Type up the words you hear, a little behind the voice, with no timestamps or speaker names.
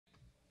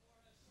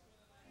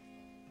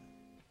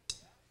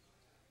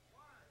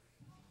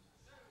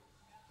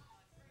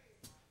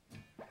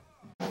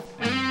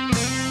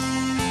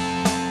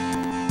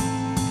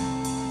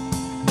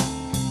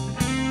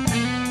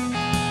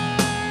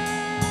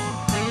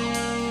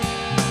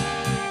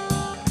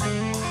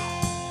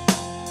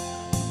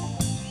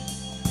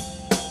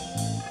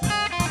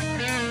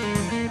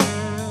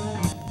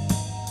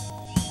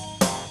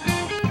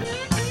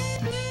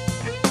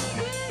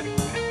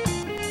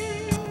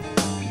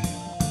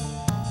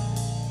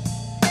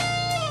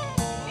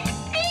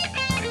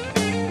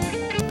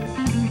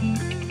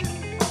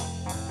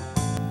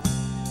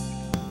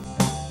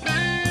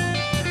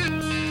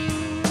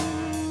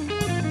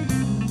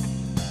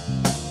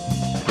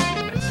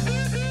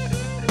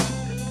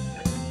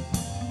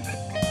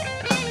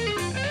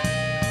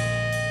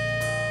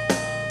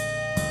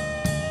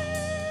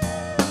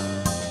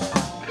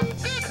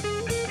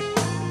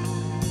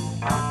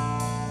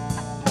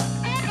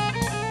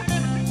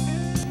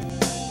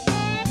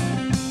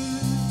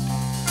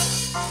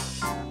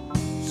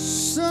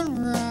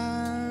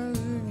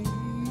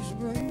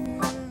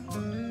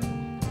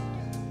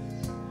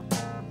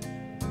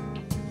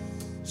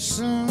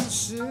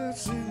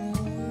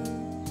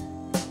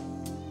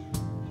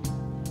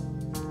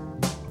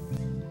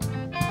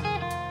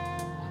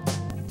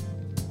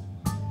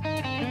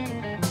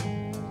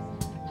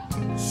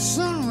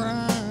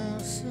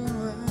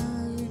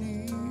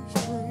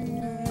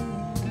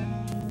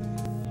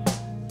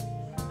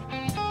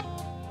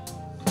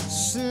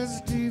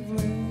sits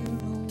deeply in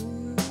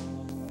the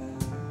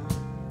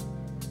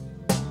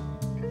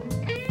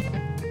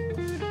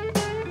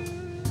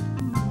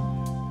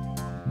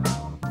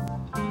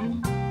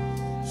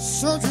world,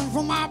 searching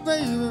for my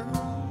baby.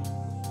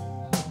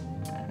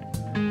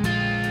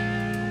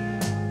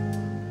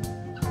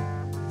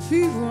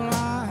 People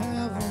I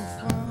haven't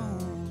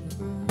found.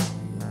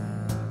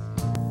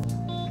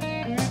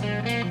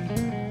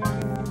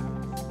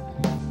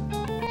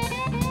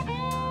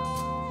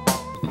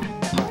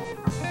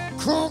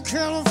 Cold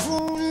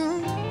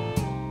California,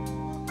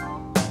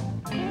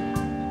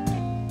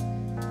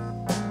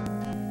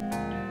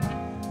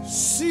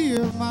 see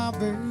if my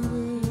baby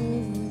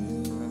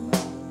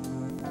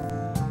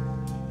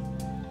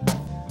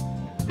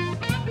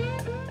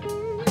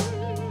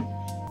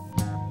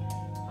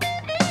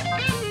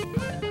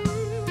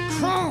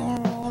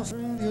Los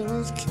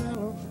Angeles,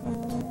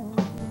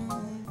 California.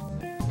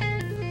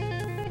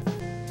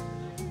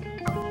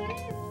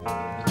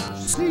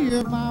 See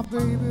if my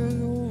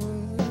baby's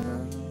over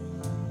there.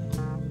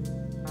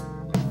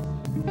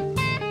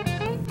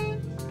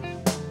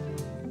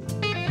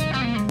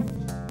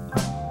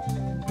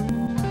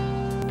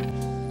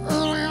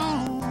 Early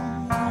on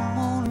in the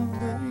morning,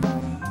 baby,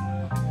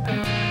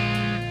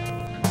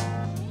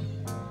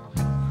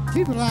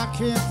 people I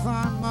can't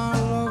find my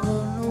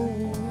lover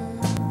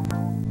nowhere.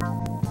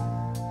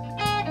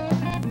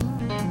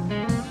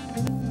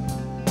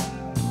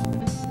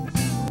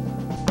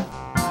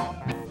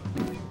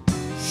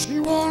 She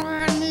won't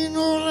write me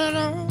no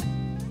letter.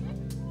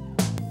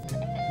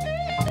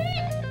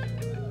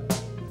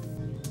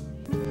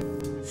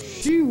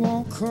 She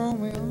won't call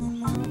me on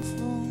my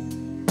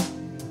phone.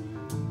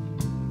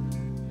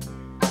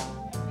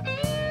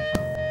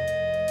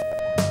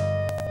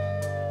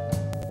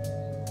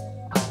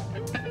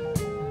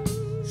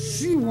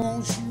 She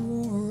won't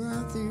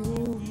write the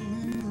old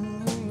man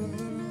no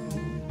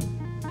letter.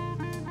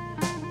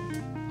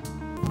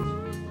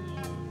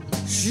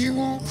 She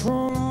won't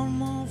call on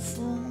my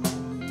phone.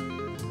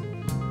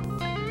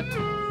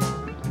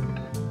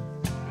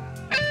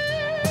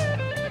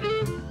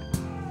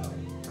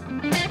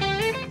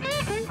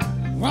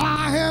 Well,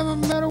 I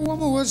haven't met a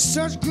woman with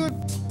such good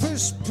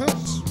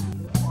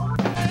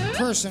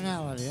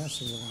personality. That's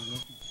the word I'm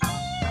looking for.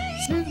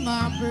 She's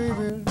my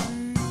baby.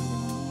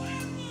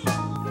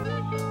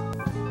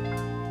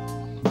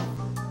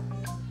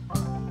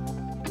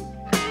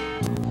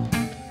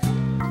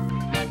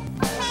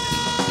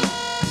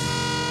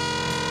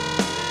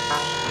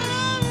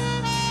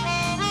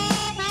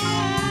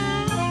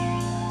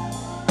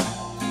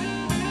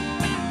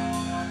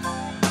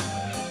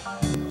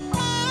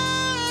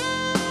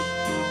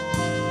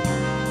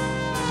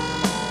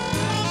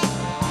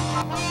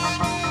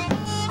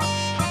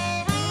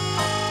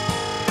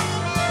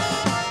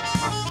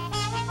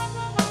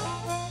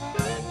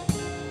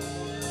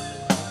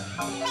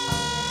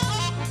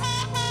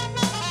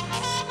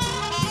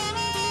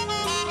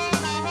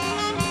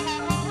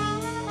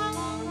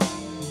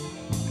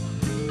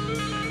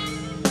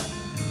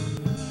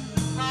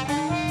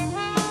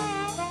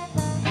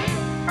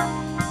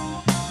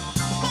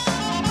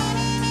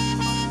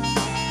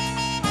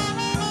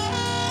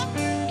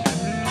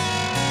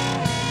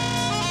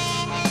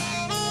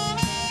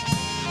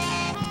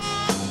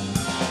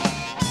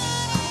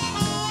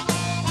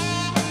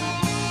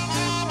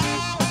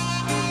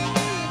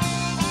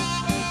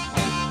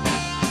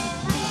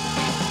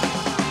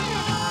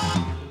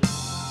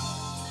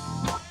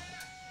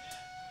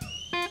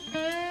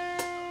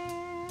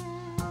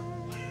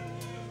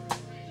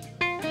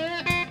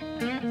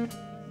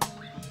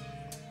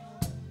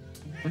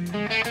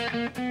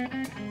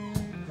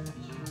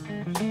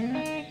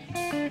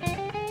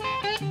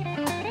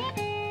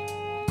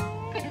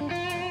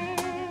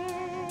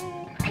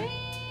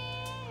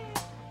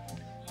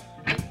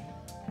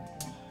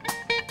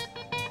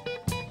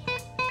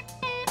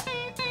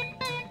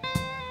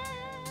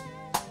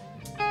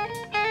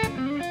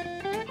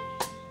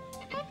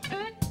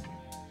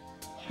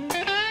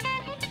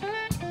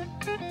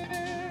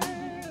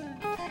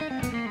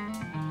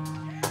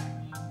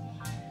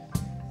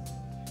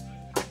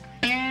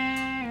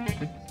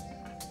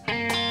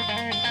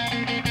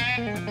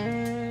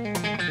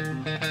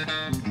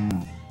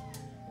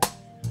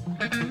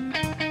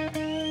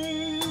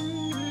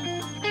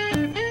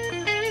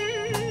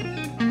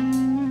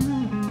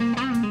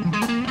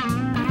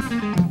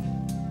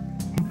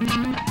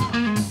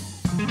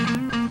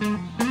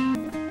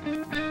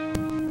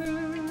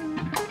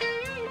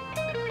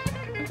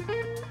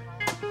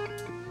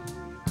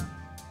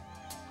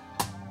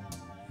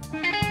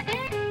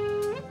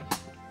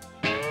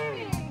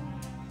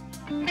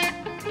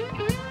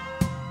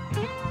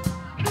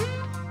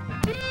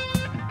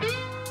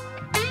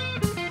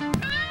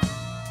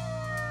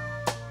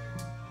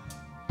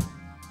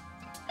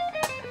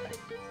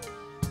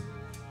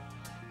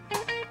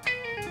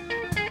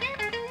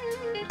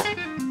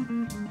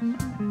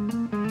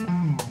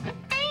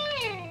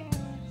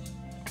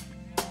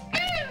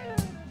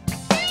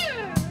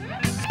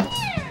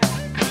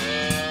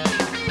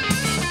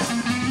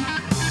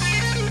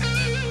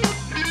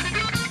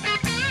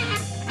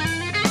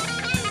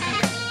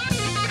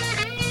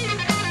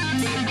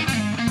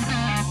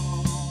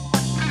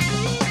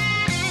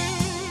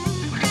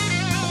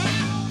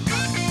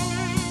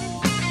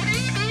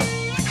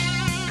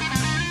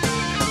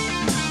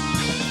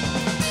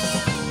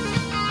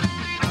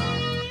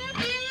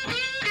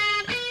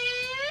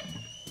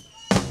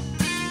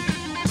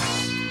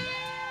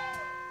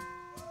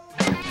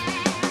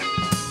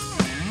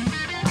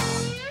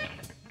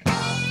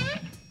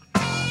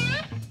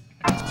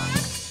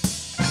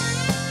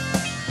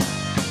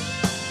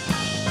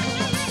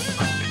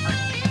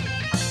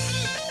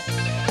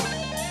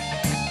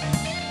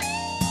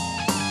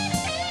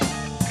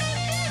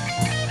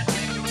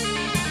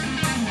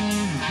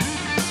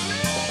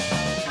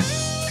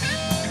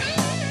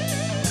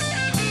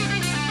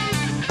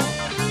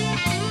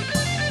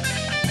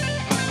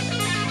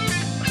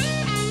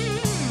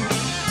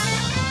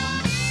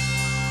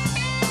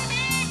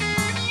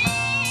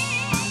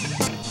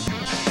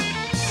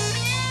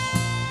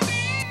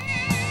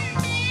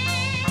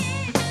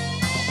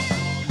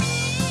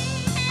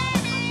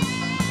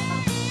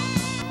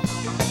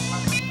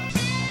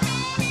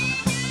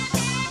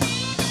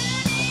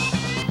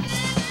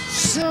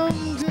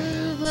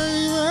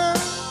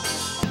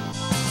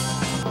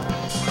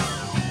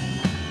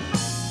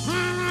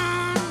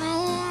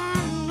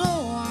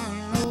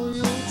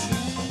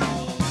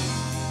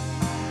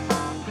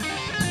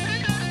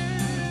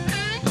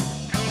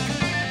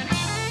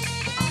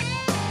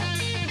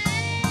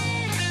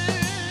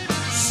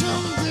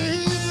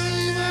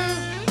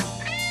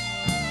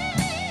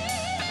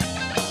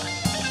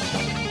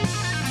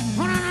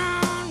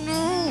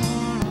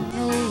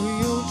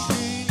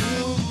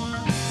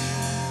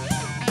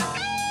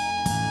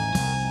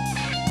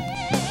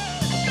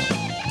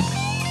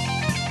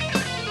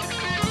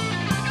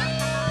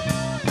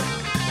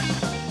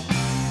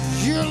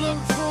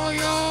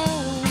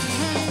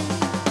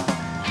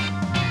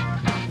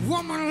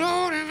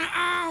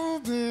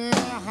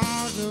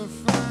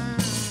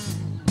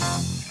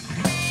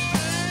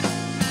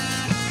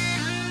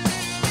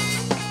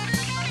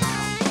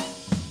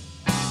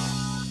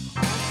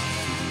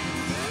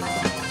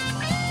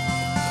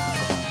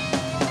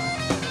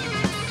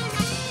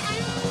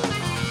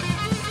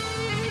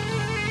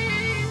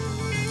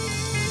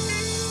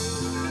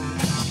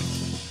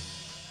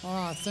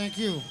 Thank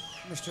you,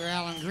 Mr.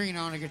 Alan Greene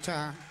on the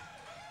guitar.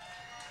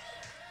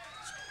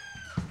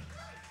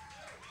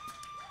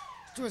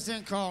 Do a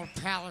thing called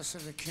Palace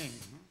of the King.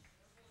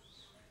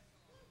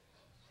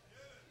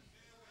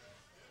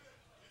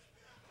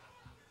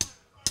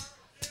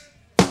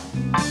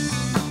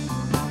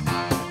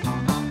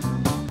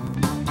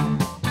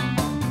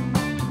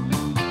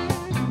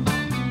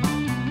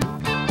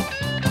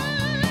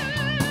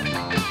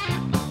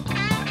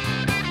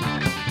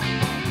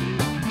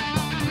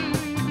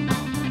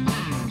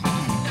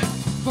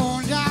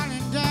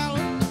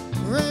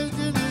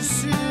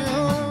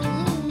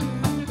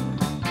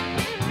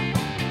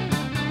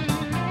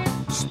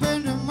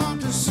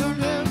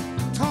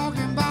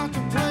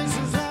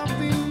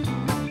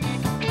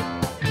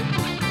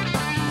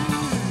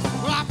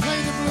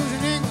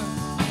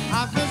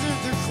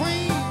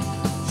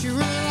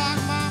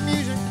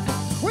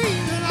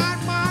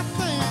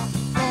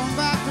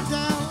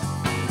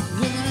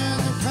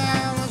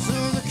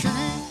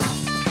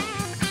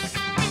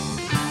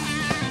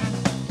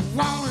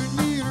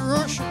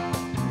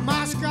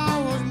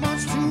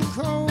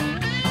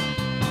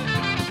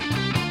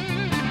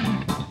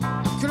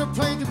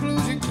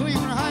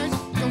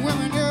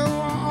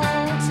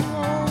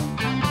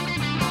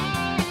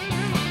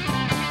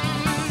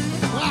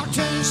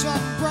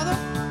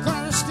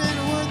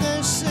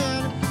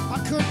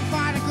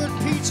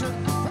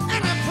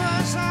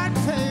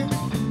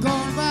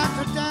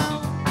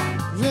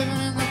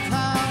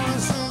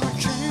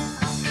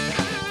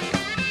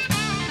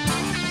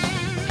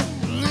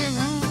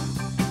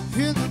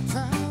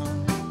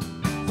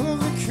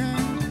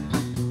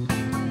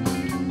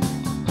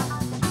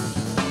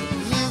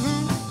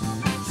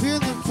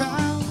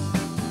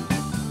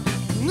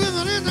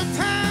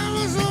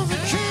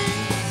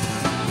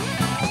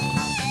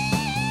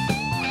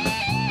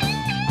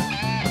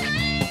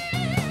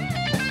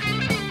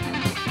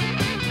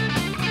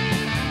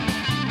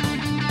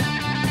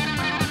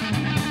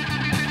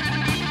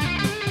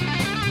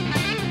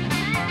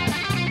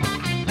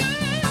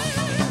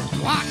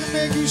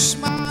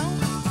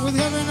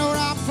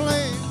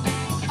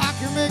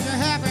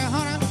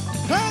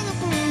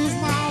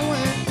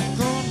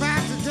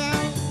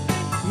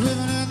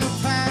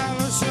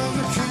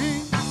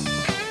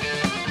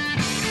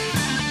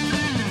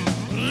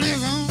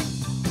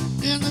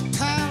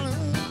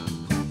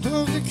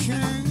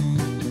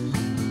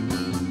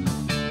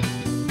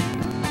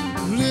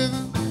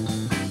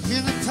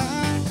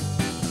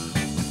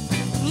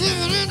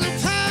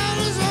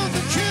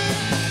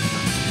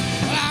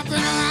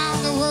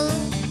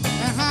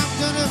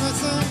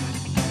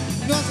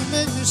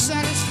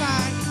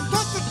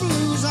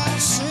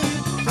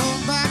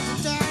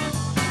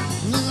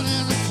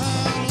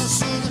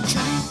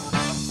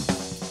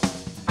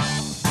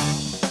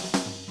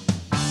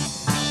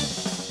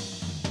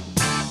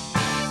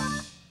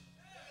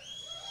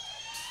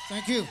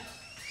 Thank you.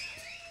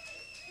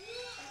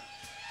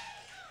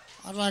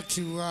 I'd like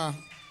to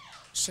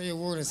say a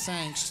word of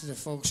thanks to the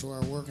folks who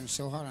are working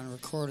so hard on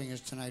recording us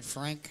tonight.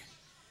 Frank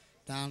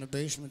down in the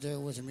basement there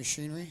with the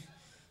machinery,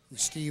 and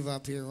Steve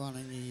up here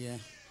running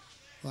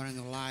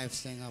the live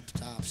thing up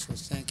top. So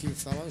thank you,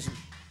 fellas. And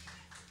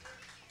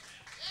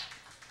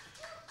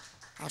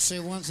I'll say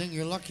one thing: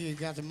 you're lucky you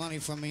got the money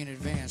from me in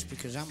advance,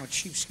 because I'm a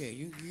cheapskate.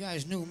 You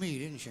guys knew me,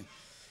 didn't you?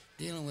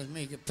 Dealing with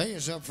me. Pay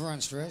us up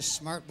front, stress.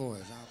 Smart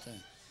boys out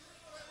there.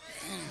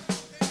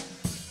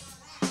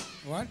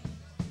 What?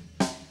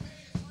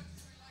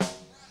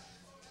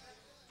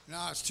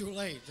 No, it's too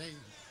late.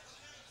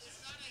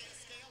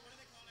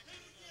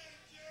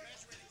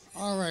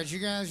 All right, you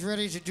guys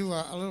ready to do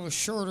a little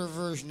shorter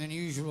version than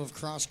usual of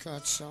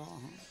Crosscut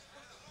song?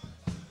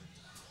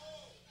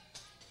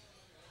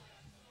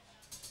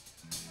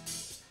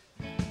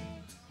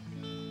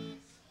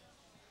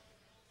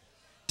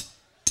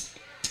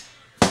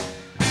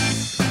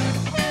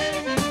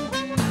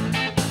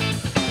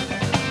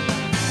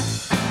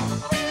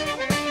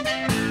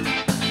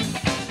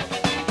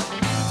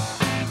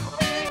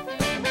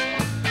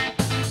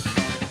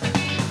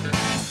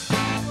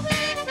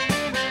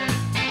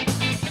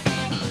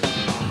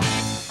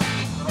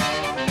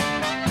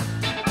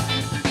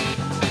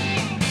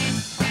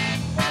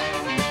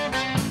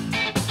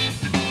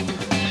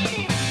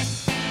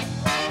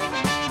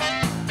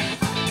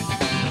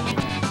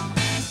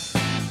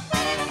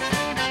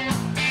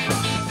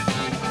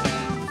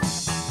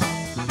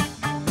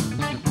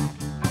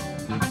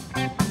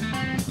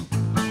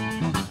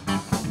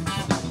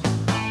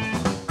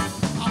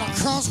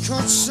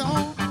 Crosscut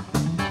song,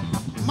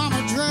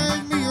 Mama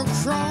dragged me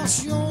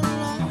across your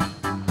lawn.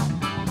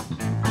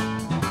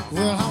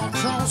 Well, I'm a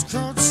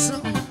crosscut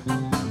song,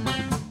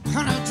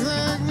 honey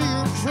dragged me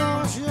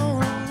across your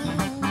lawn.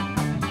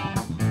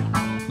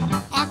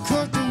 I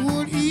cut the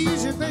wood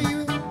easy, baby,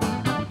 you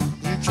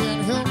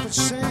can't help but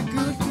say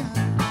goodbye.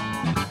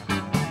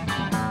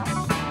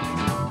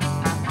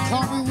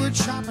 Call me wood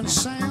chopping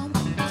Sam,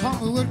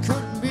 call me wood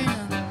cutting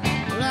Ben.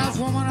 Last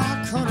woman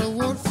I cut a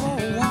wood for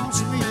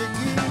wants me again.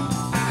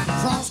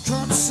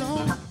 Crosscut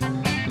song,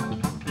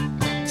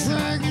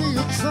 drag me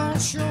across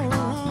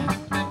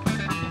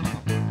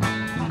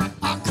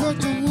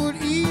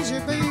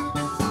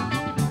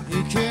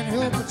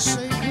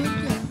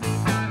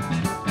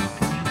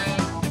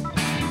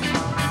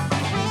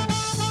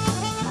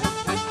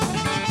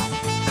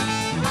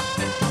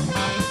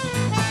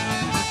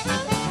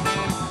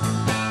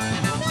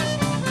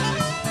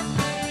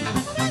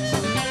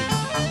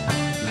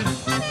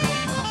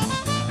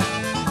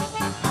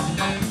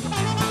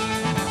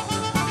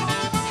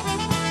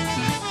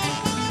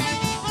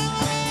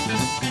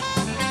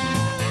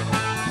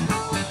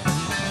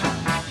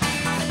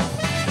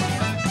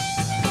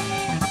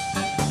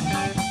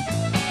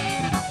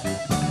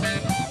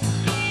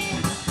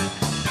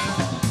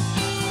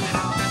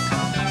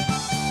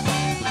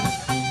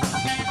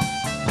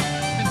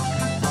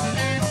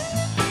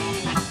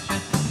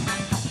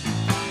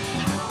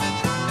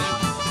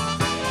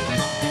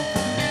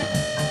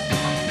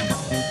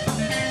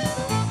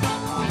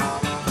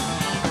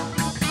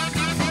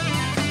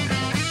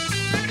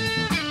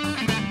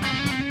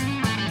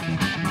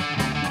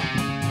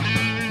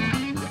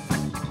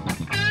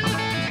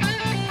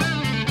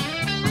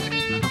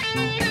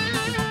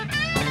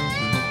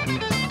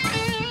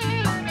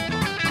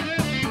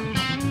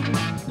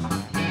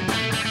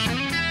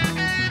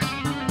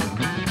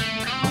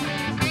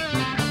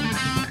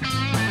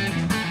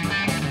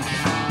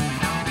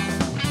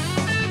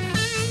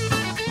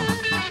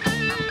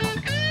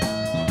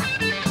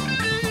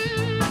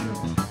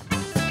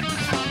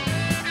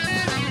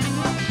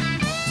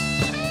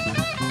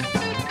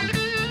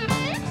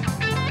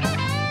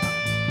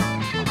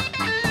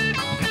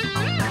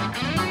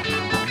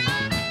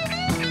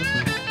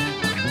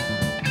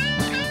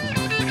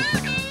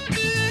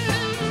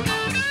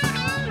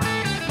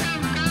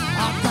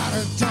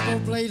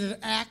bladed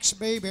axe,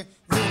 baby,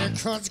 really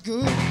cuts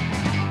good.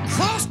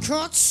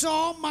 Cross-cut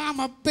saw,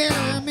 mama,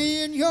 bury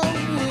me in your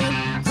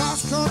wood.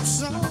 Cross-cut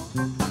saw,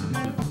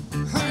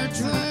 honey,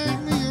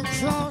 drag me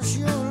across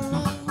your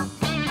land.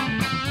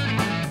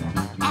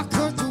 I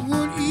cut the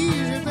wood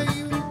easy,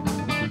 baby.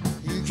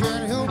 You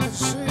can't help but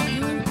say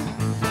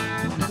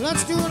good.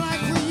 Let's do it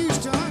like we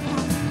used to.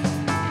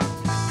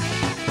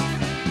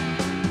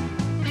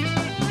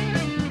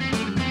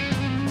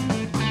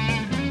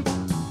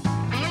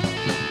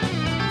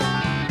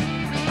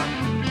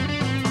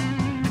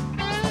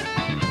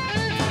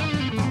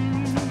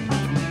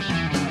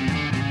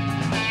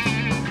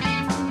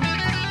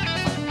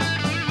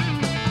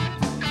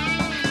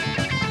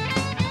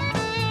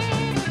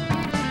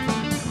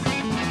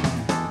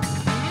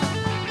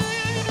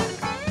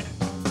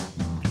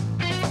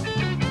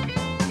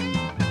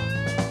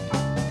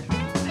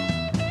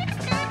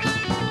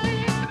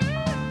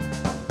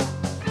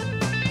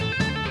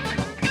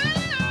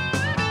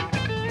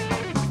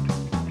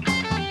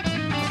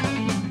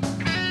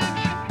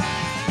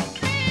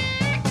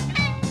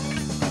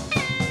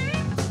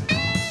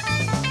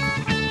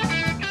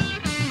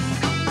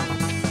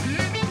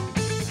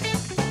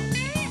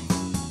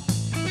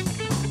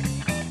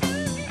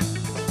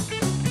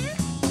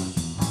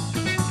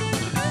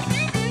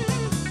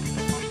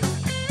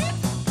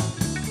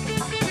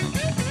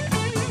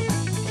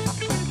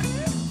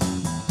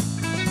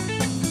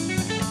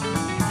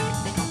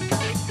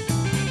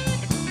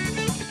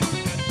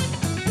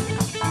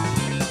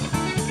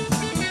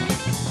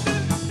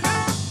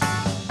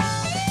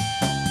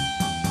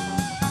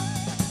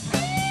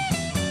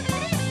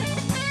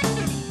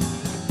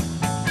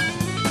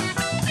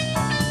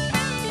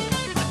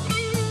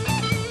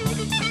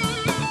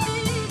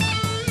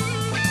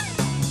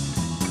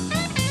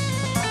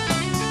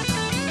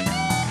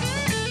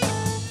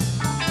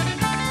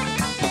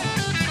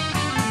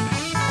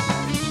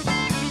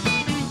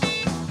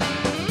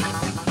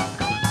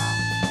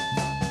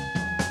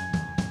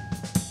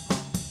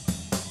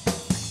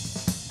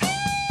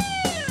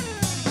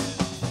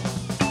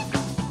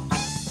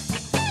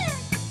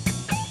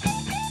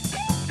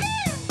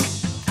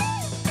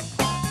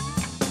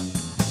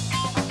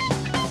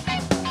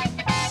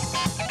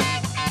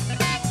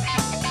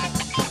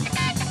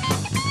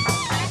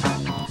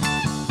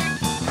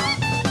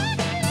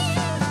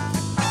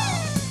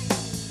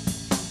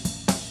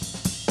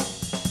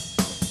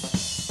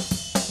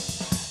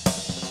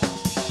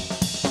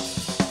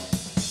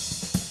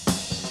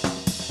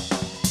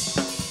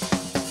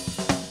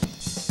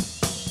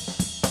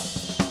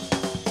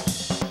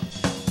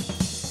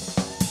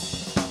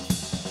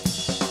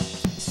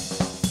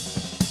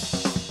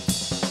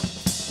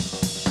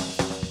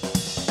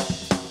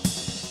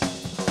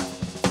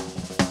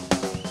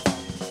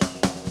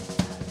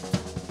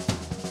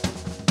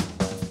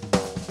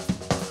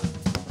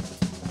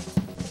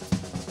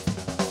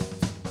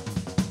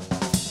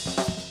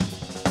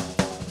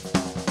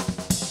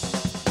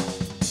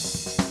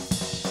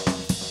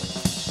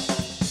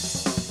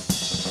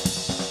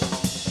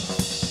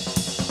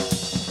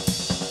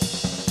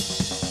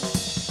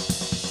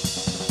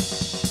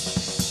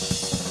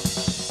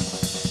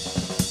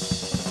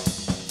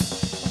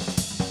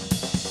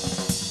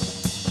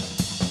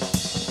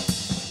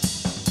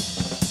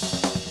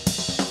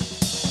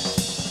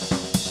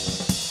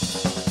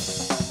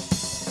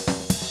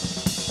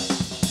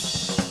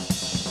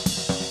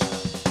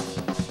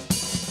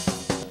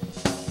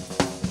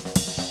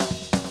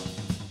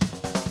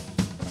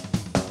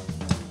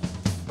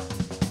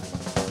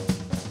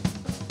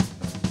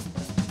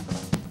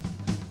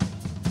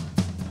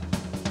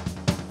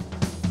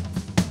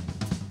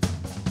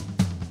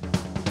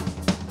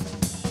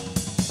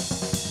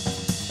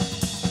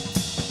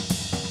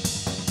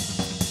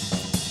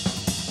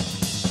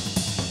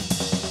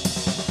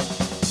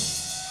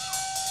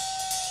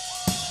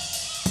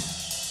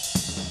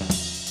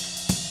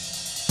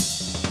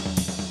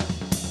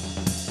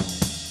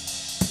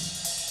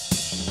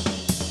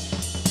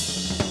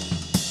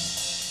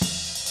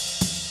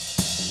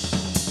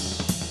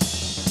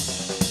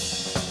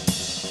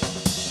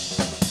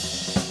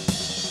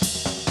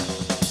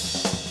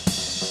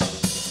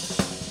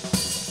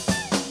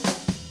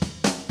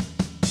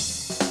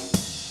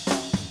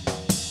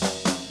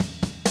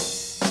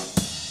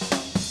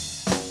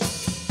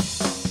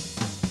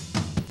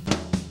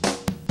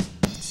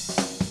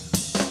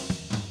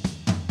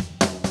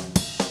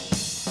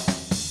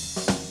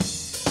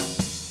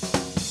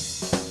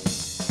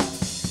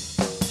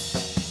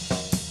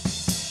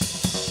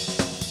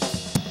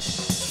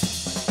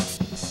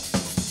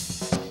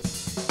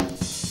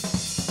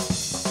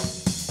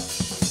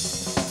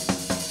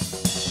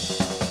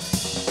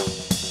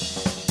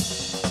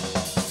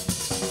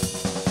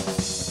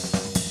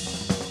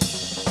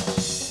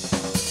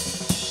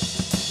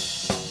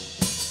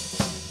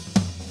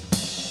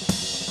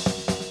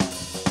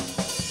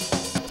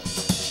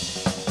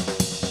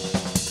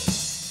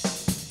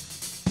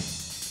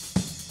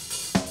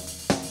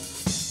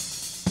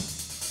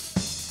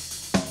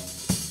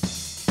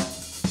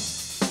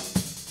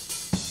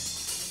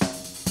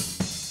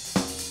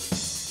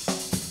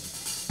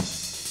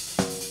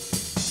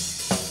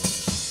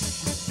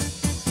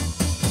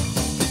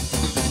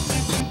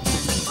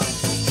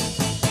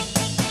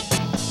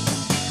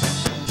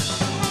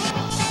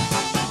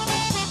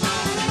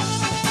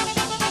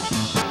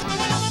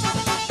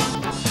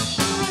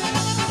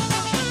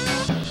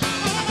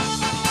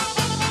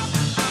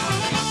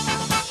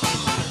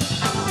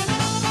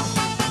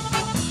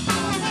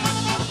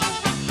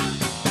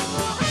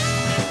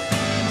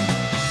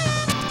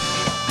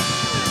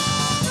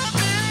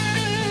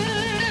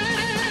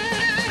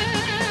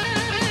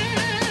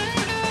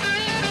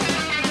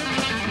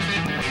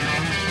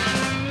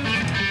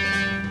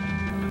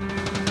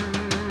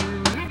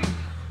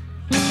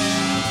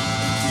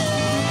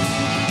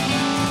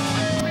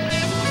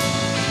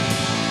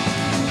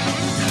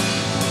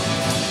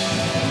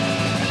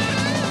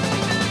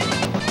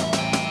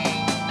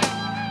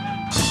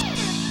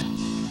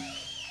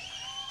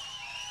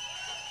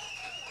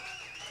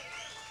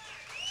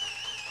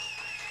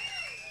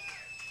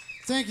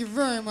 Thank you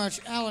very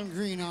much. Alan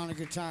Greene on the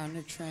guitar,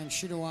 Nick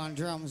Tranchito on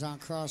drums on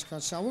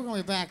crosscut. So we're going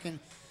to be back in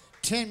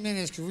 10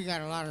 minutes because we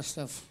got a lot of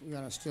stuff. We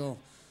got still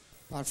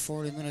about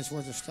 40 minutes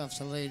worth of stuff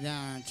to lay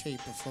down on tape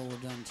before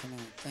we're done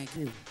tonight. Thank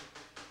you.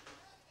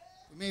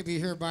 We may be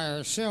here by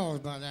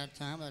ourselves by the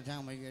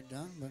time we get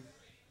done, but.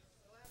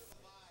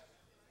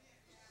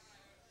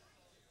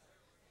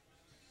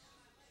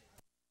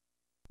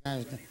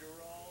 Guys,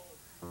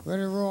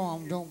 ready to roll.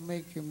 Don't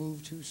make you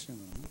move too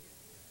soon.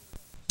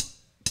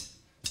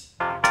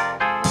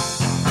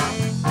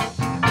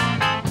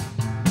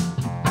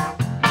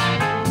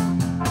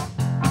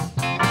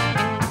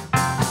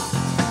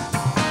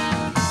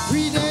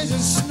 3 days of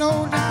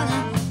snow down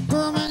in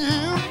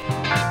Birmingham.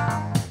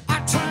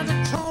 I tried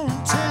to call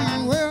and tell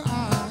you where I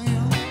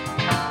am.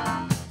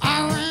 I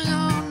rang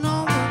our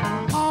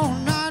number all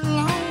night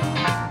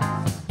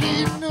long.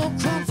 Need no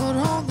comfort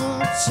on the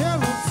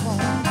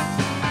telephone.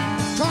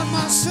 Caught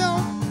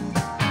myself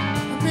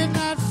a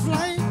midnight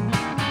flight.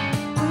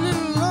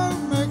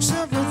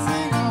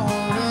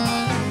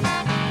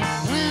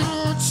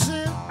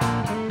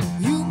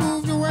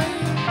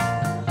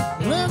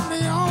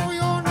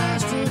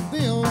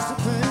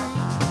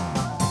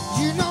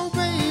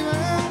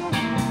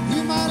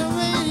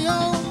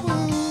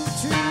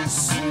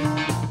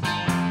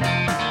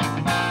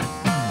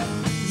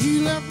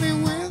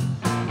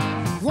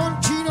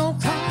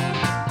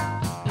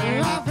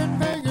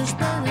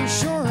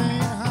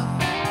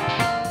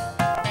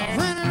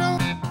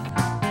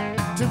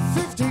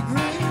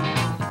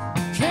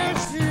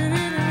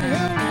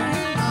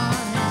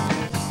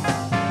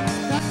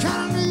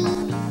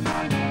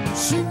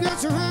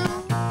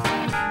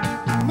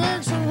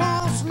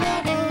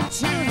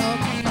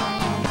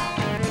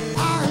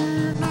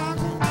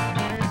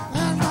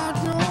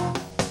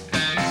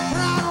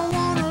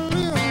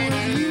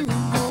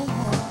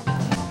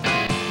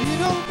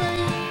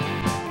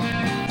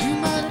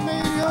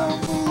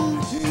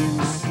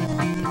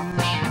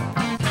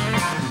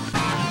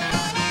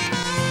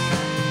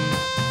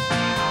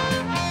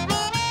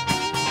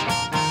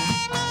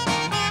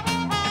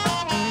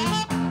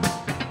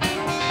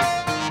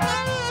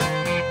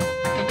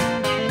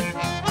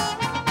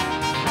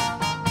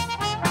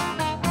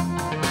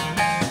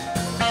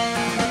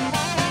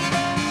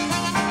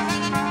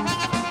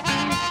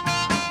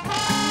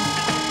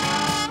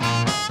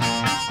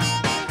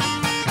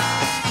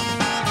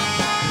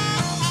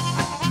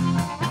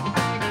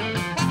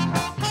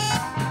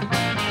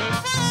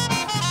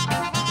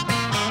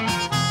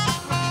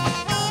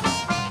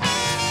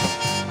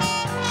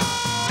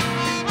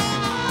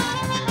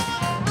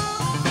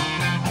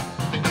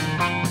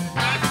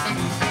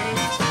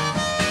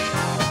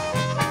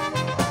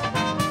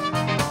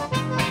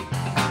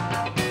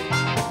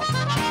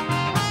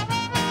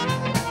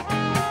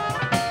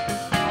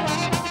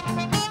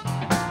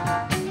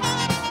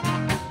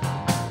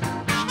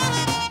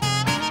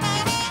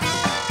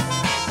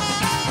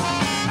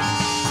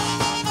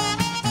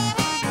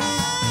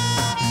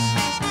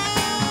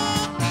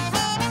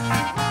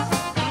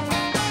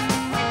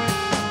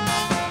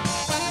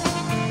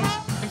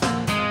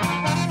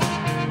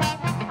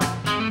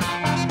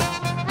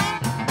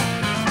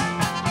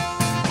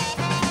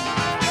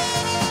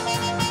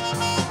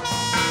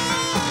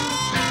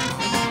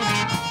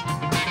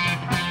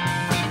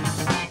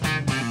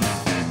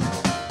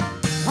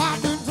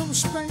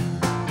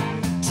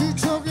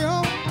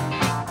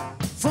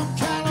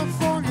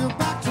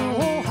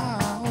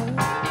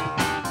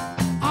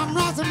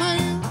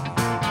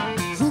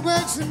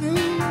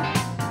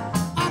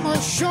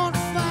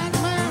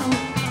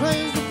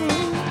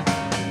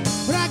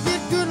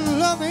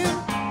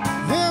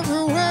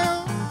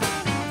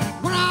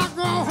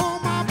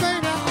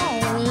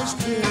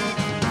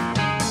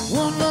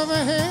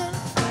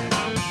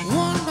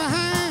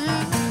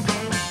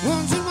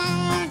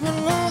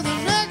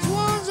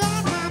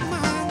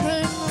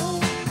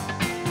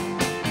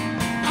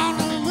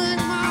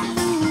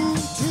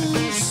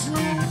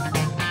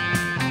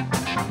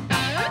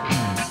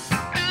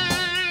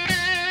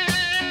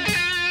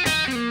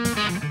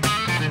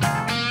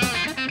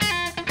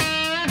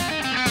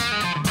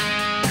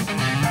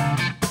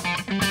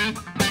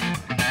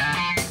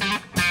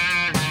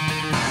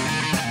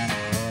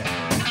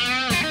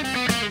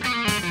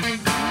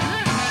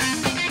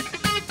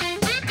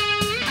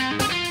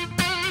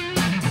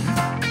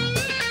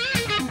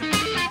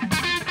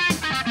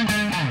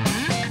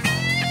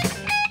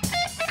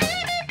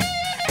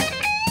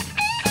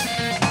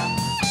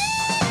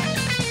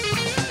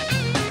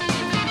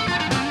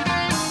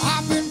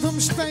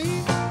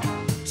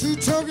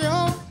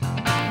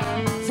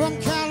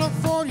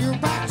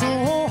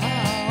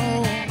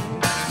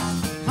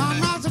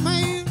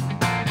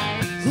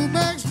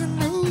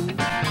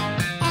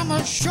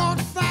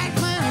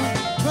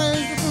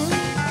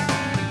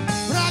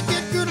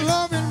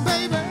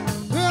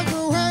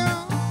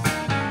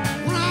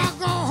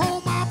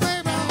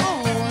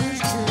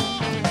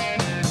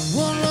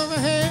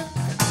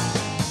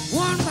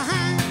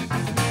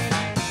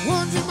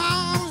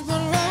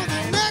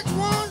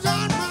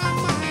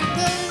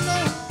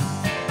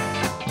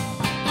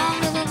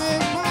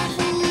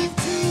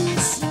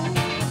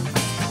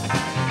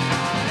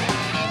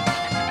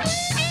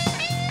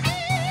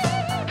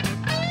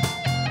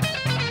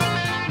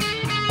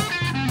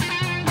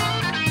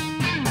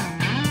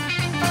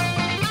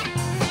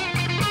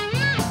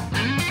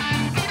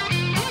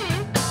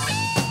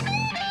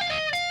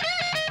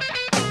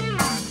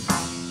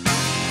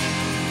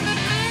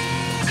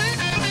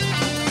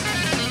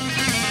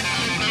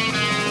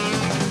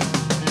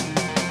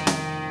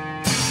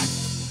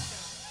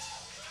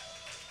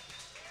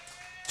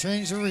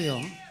 Change the reel.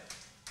 Huh?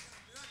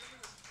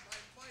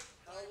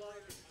 How long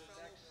is the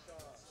next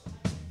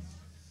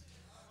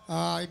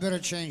song? You better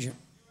change it.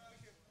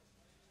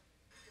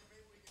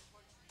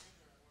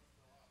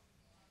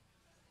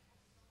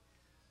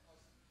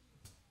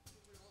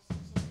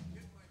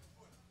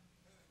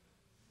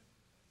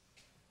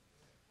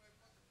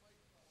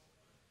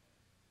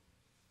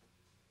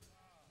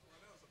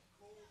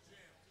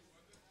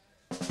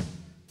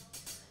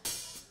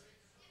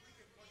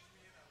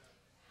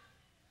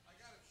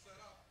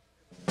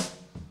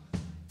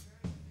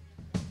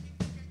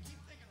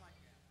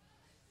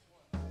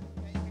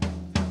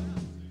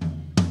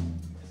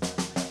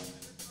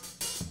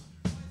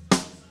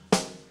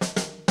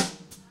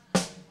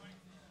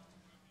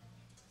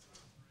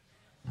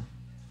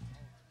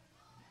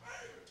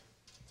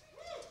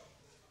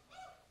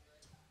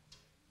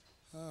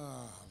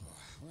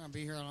 We're going to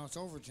be here until it's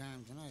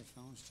overtime tonight,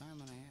 fellas.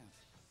 Time and a half.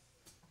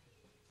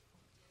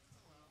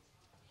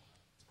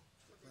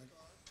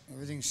 But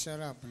everything's set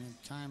up, and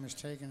the time is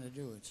taken to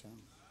do it, so.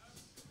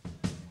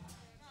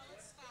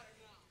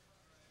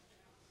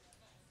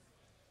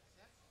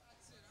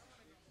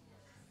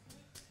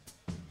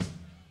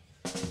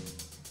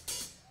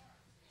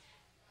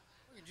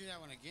 We can do that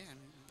one again.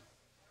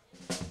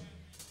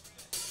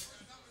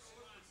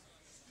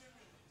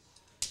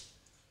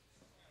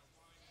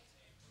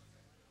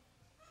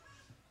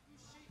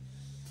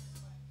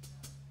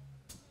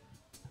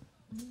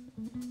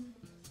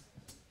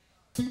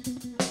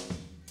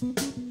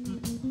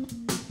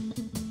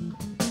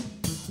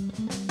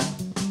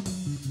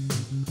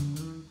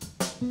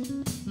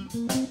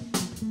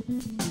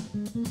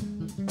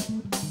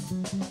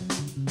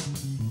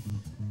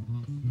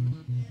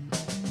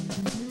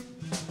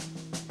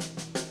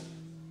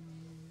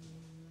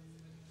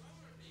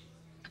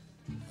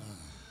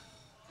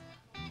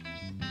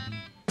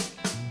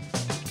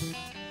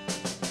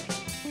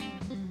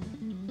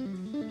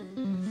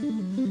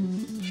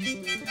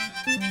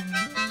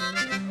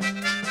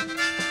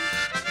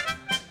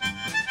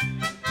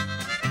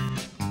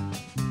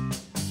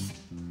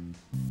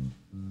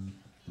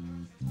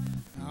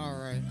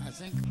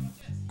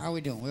 How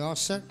we doing? We all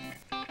set?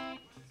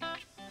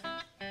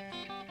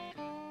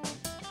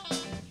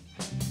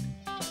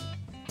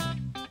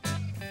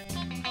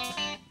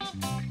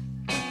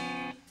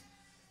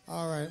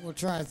 All right, we'll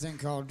try a thing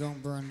called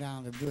Don't Burn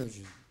Down the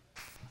Bridges.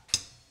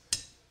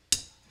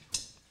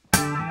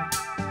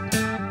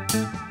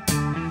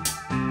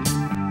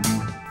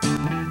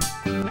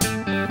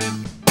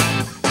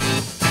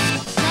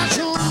 Got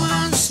your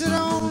mind set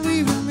on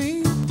leaving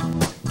me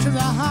to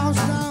the house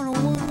down a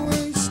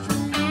one-way street.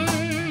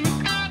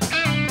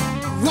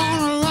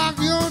 Wanna lock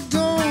your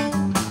door,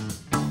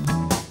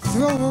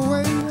 throw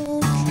away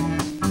your key.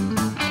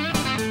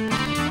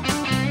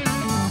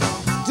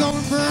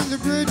 Don't burn the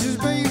bridges,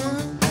 baby.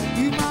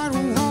 You might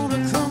wanna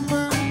come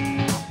back.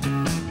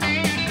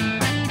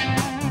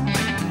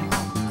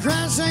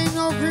 Grass ain't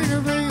no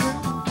greener, baby.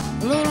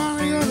 Load on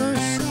the other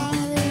side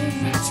of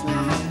the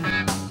track.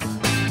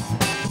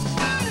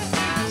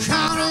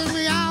 Counted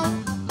me out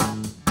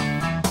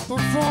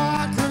before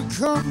I could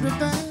come to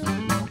bed.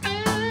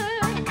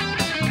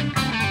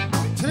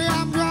 Today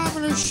I'm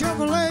driving a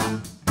Chevrolet.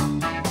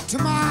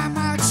 Tomorrow I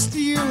might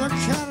steal a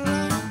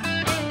Cadillac.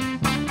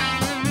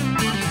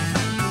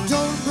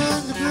 Don't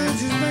burn the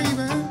bridges,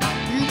 baby.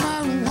 You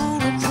might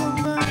wanna come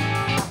back.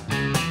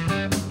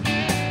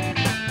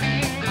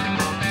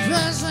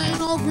 Grass ain't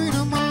no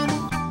greener, mama.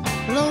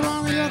 Load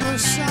on the other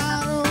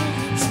side of the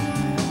track.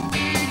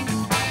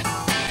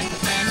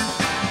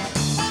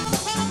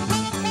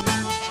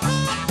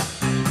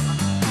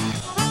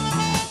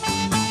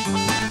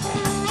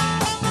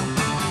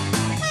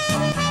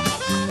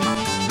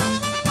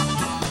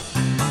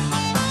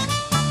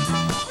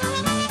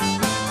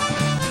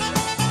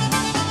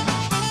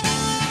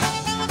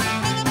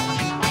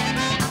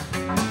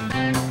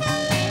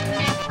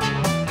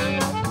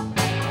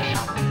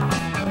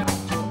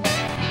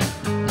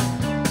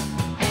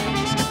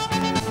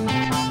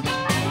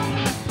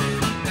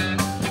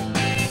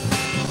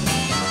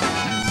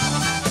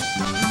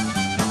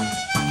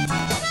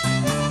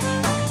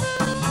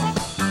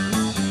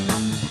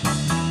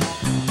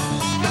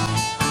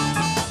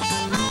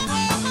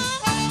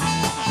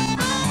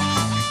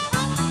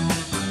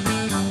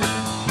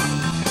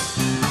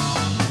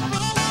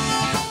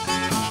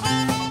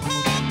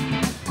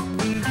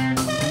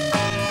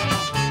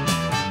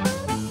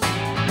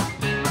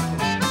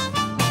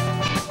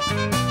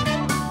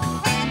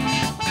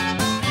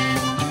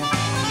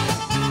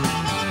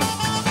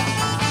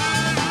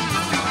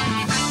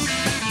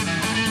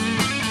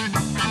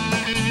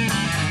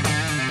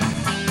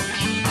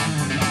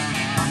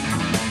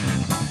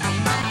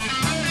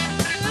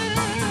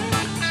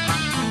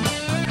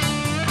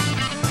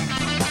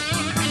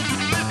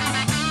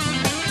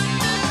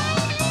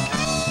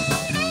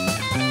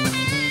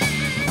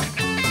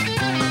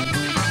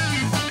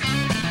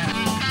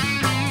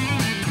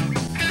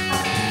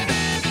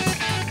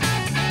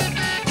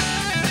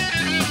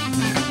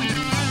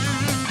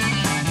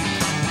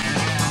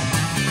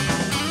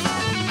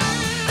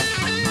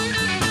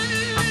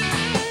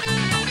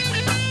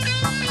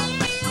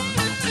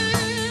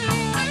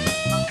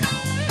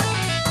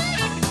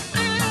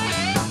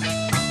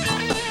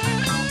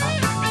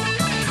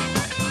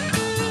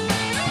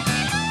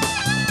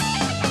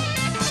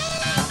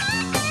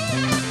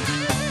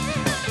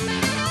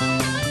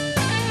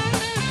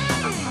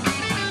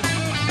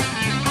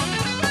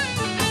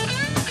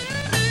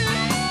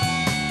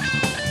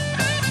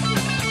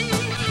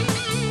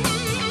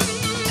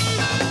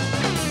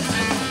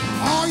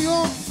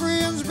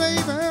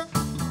 baby,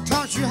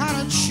 taught you how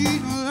to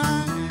cheat and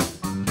lie.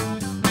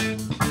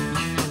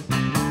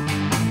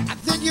 I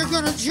think you're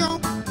gonna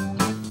jump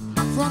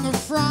from the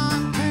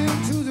frying pan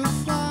to the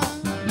fire.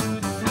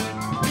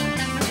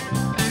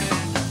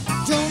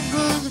 Don't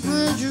burn the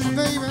bridges,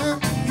 baby,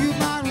 you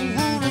might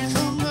wanna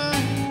come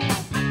back.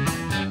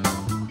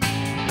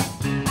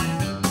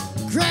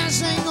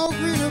 Grass ain't no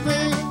greener,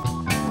 baby,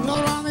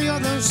 not on the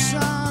other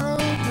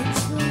side of the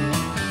trail.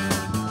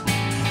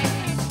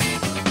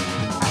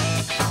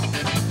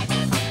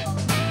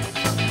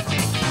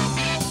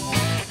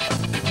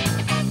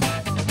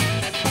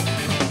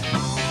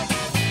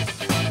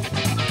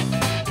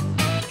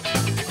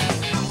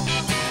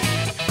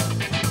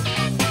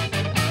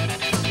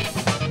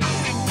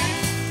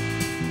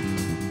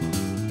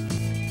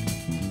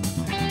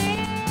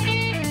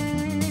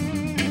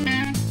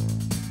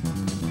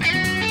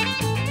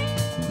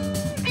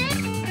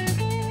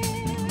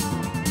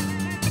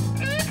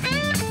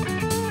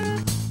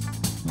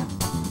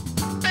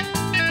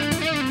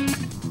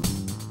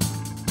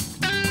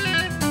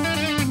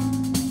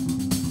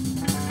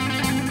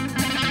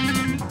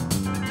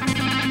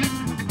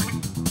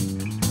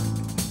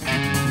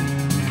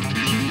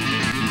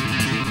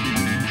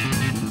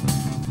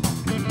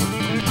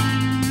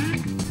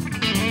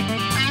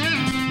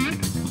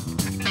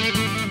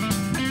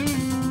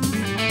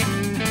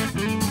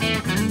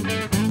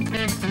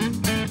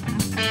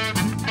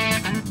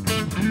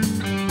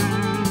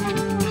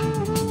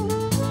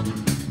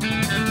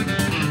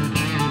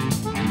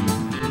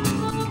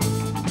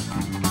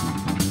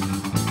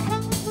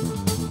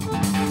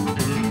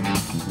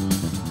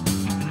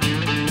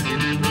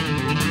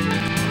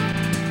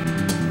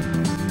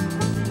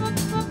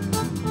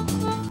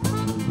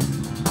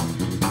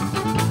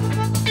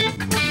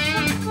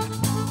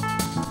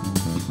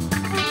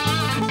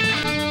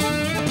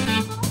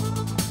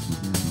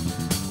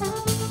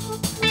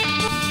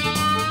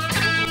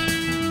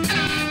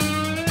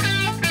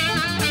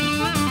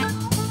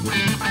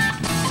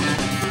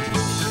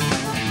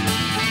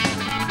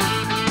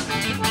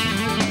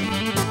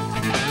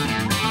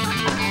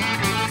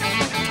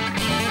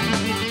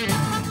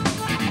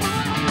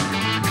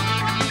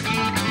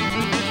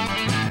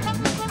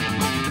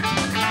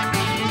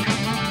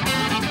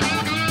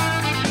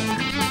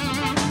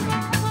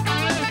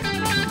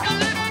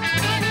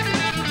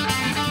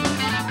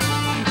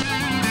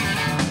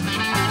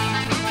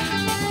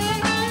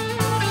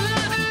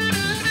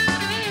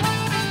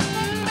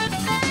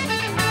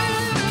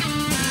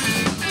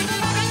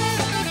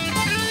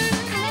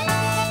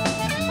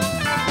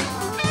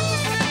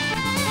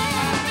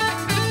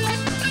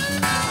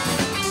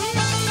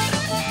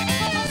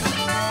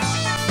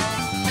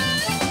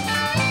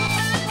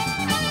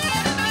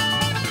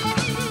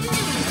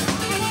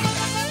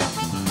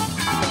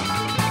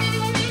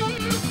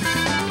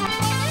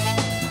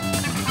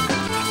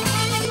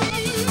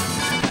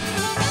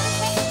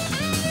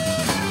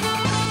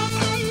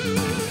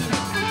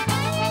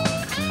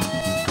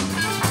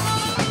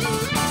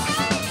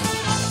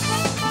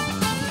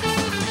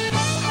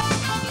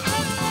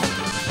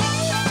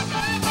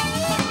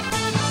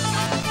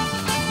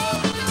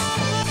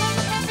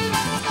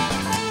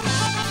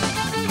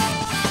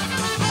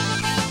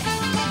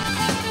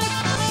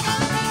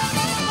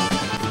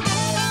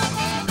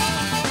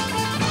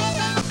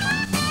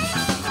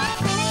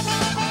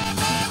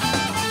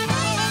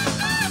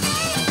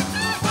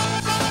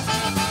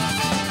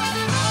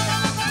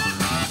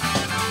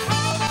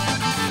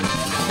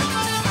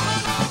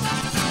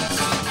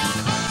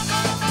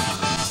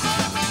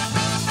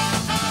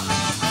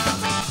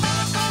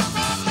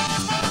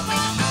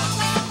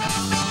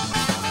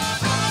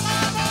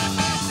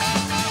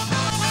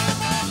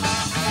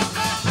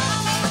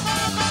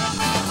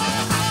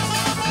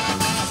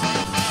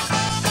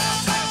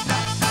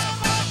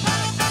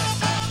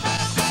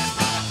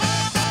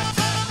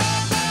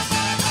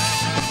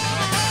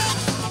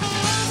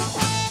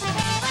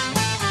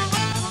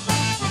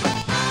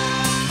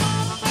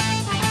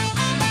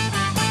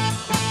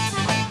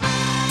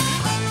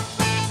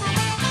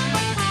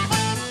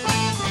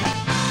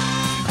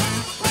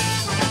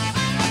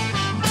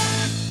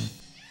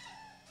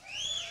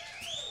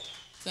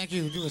 Thank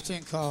you. Do a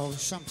thing called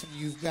Something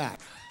You've Got.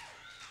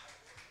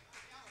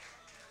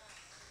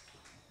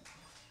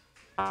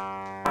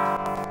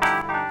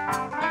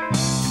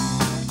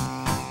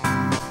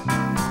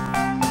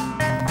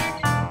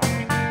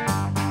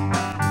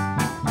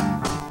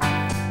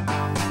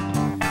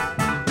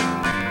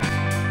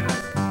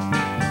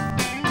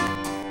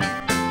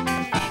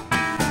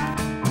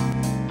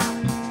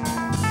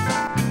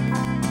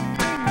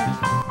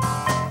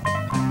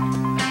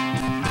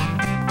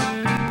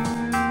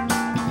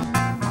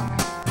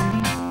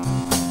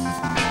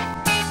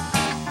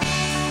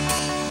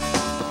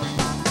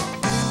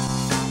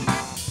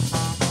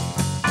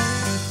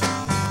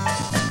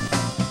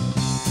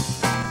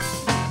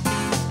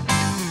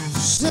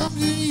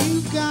 Something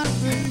you got,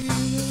 baby,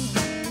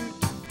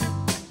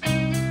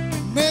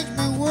 make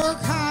me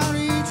work hard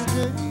each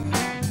day.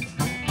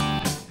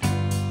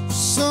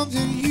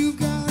 Something you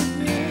got,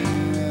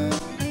 baby,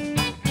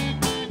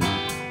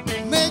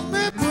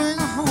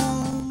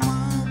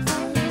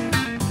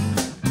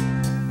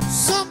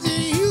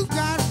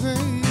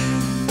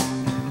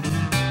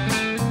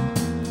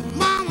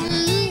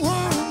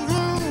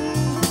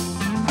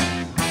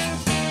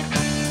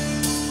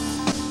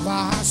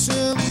 Why I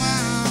said,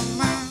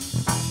 my,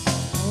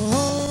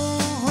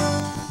 oh,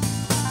 oh,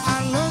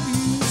 I love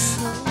you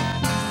so.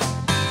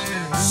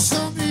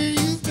 Something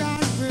you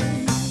got,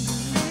 baby,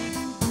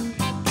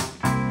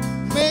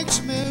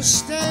 makes me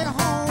stay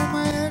home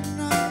at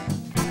night.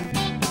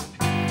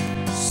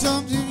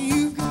 Something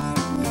you got,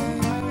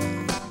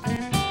 baby,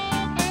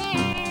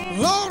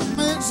 Lord,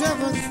 makes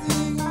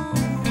everything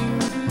alright.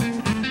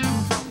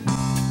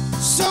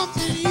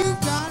 Something you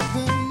got,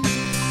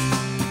 baby,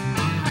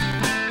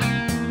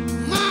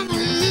 mama,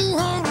 you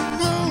ought to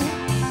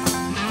know.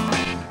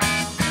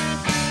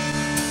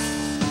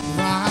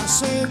 Why I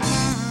said,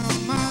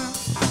 my,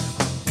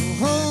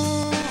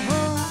 oh,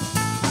 oh,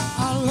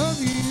 I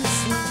love you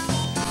so.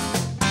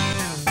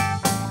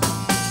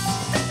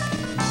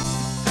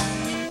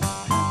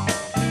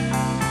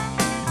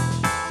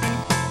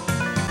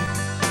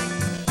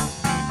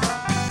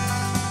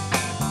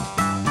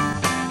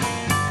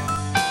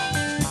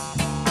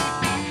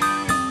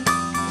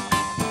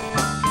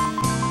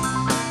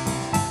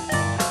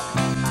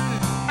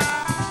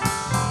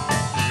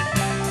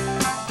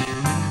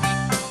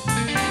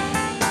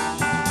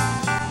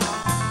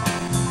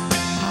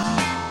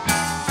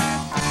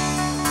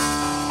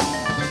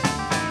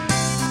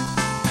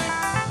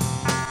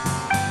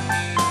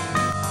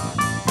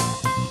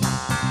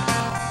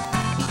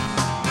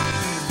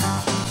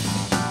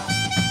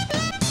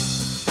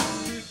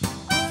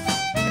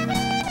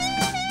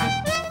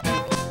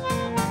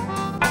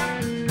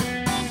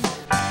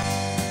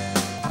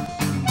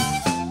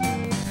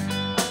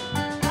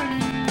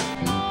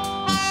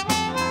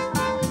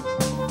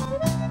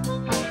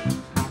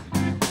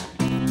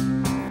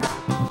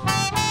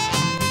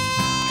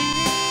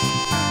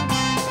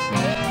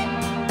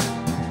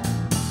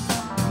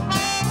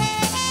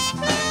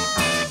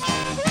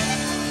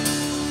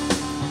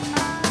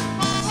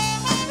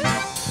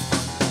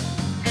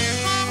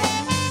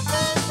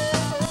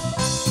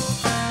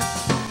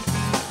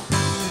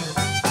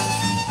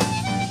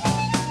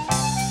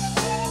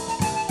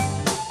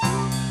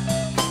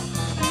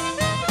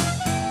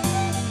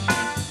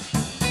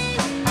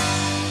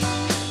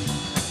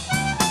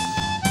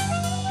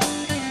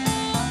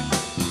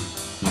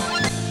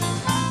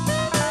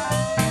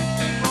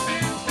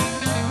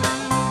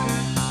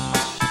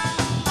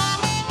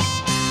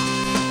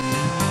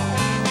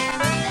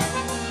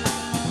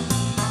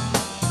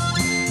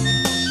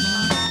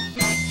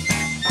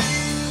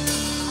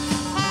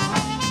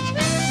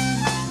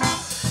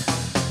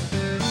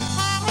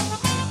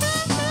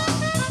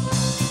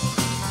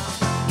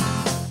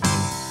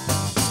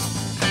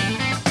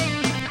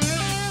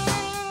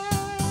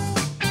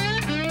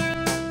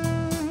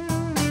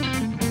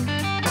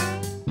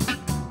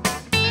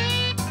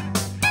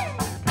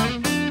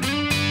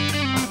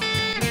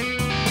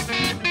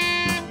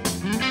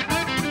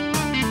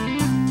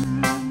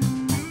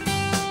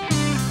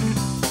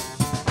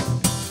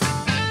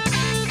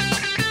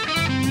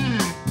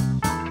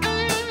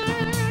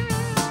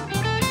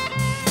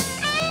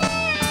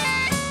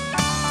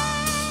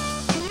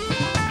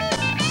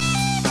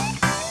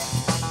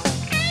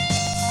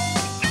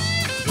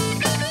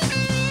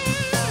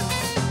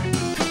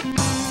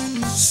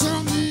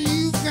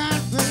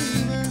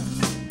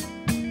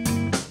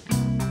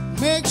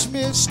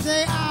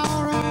 Stay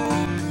out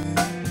on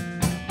me.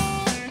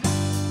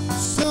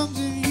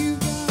 Something you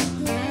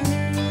got,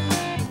 baby,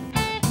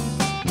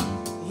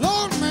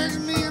 Lord, makes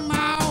me and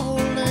my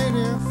old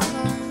lady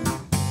fine.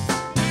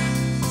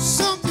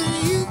 Something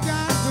you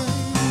got,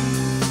 baby,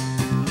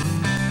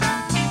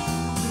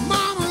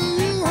 mama,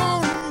 you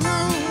ought to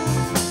know.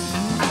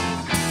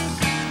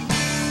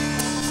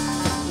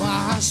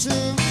 Why I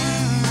said,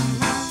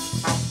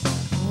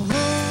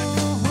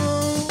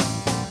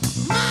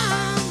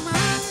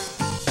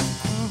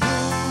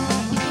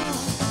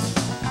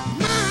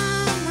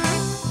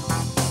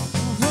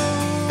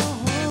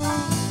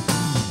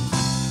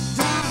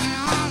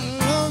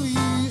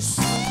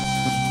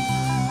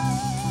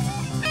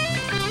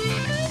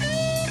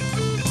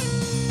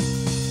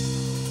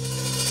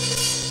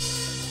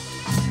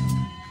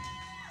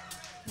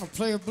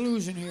 play a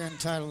blues in here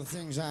entitled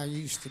Things I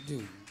Used to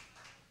Do.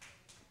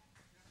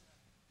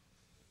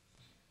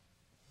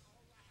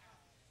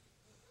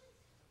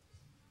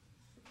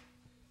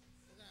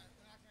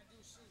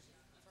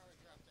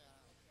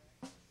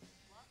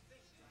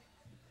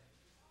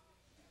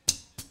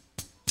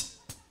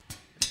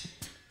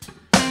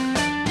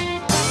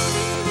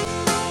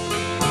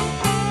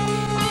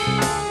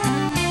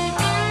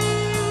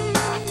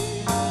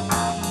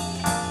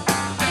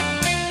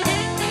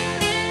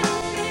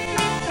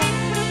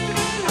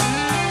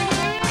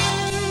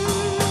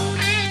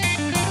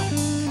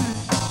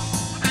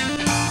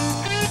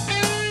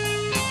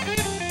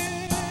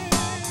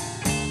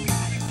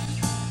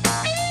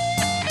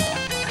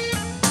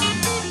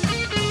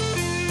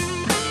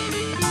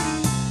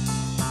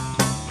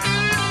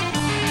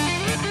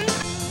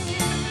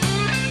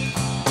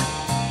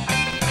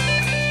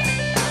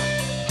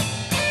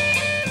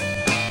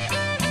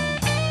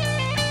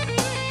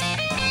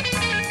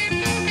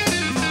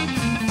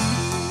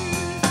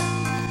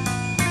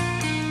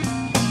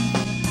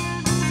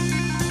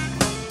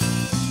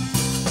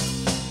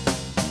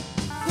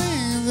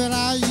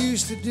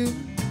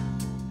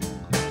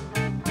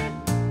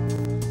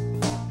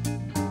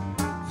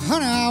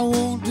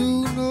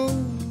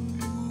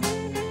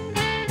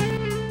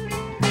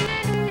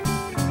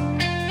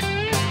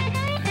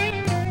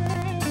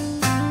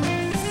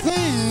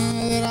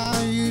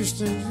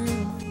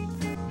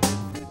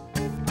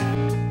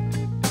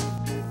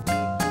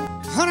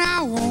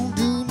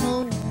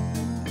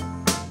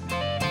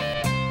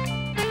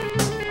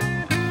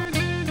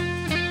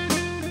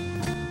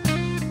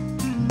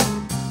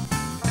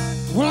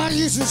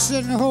 used to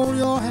sit and hold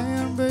your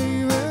hand,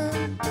 baby.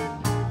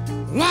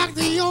 Like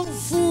the young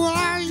fool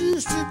I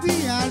used to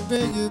be, I'd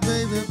beg you,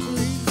 baby,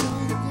 please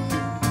don't go.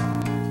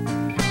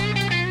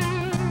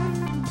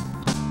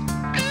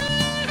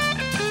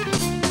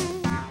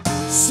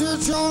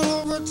 Search all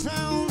over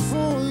town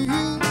for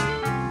you.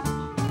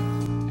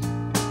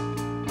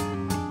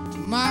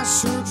 My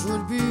search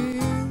would be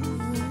in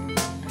vain.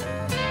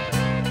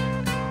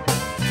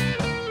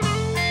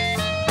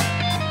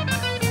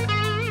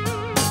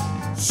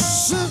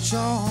 Search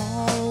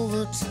all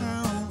over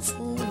town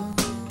for you.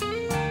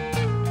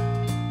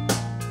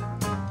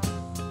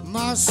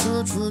 My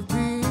search would be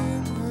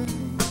in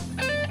vain.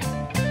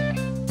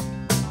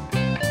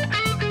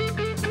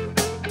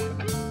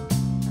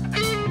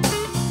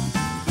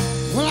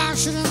 Well, I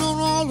should have known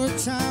all the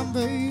time,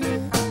 baby.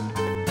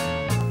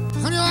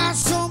 Honey, I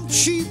some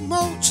cheap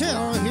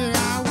motel here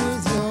out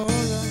with your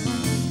other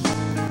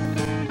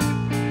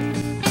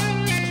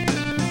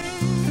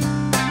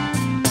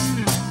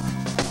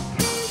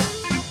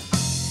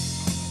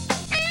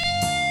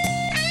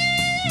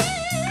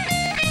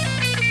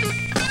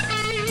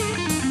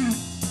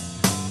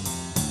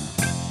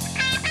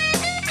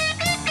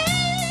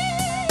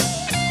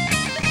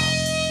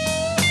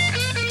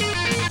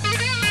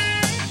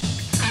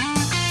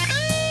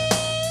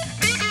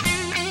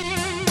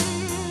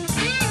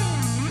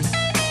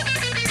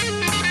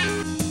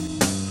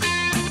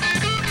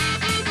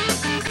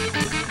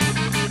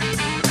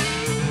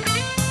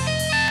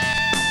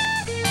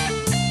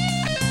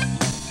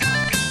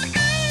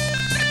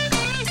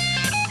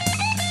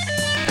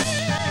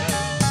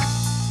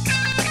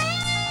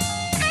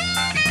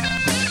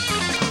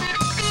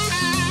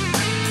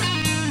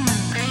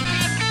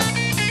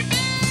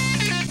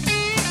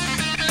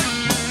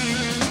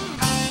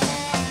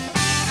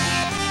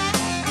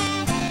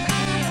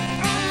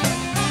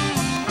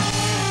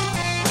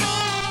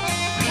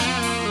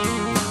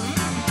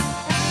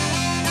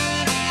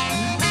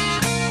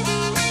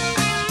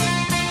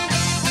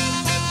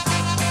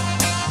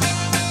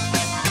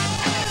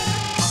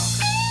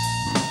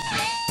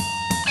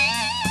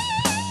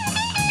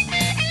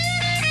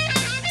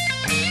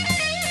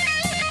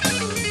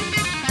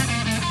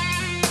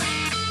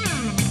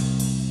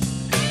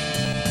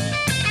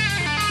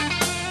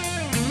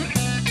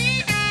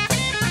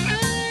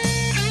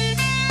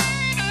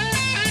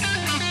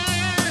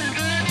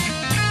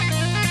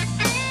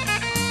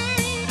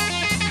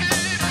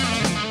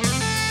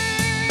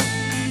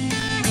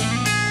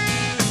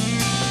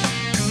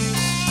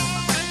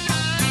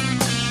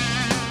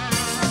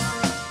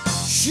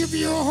ship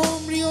you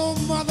home to your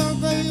mother,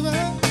 baby.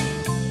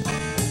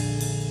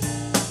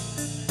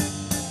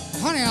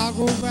 Honey, I'll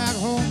go back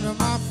home to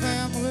my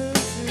family.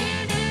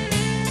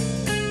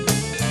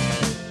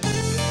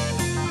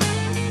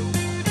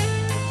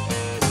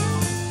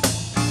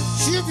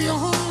 Ship you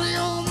home to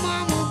your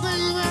mama,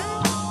 baby.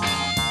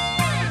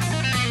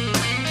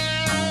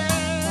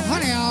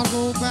 Honey, I'll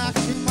go back to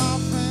my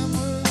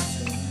family.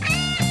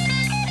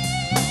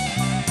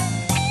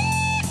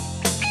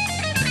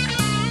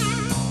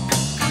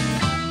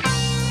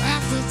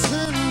 After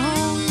turning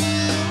on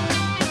you,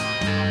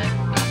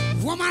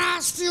 woman, I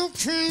still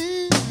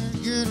can't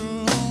get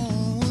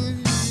along with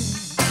you.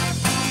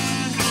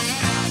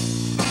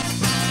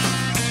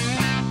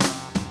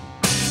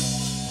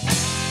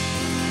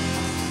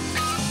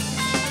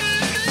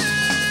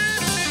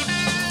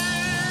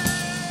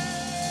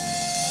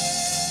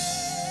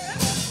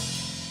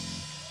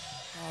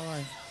 All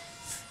right,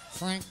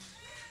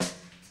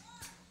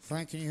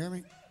 Frank, can you hear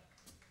me?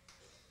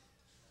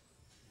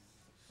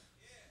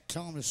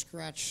 Tell him to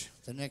scratch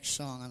the next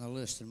song on the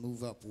list and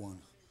move up one.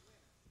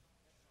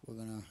 We're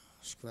going to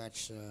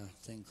scratch a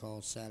thing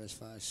called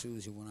Satisfy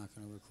Susie. We're not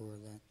going to record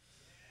that.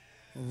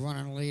 We're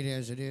running late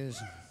as it is.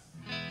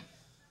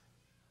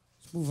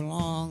 Let's move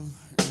along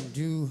and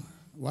do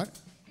what?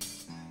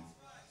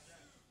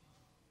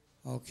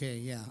 Okay,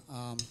 yeah.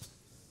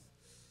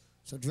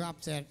 So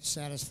drop that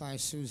Satisfy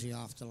Susie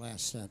off the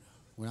last set.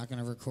 We're not going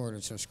to record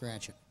it, so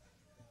scratch it.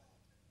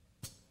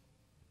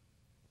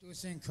 Do a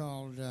thing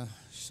called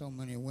So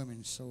Many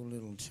Women, So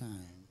Little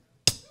Time.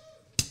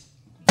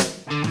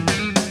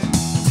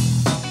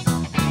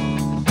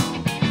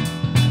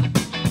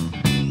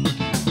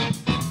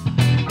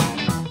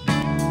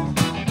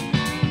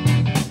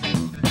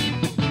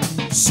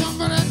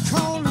 Somebody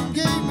called and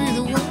gave me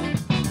the word.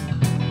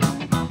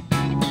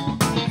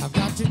 I've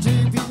got to tell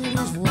you, people, this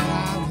is what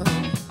I've heard.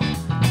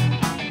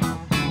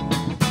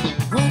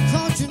 Won't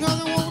cost you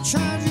nothing, won't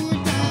charge you a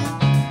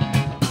dime.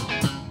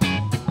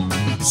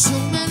 So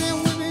many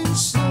women,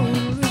 so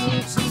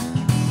little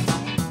time.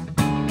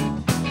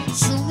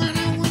 So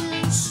many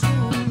women, so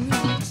little time.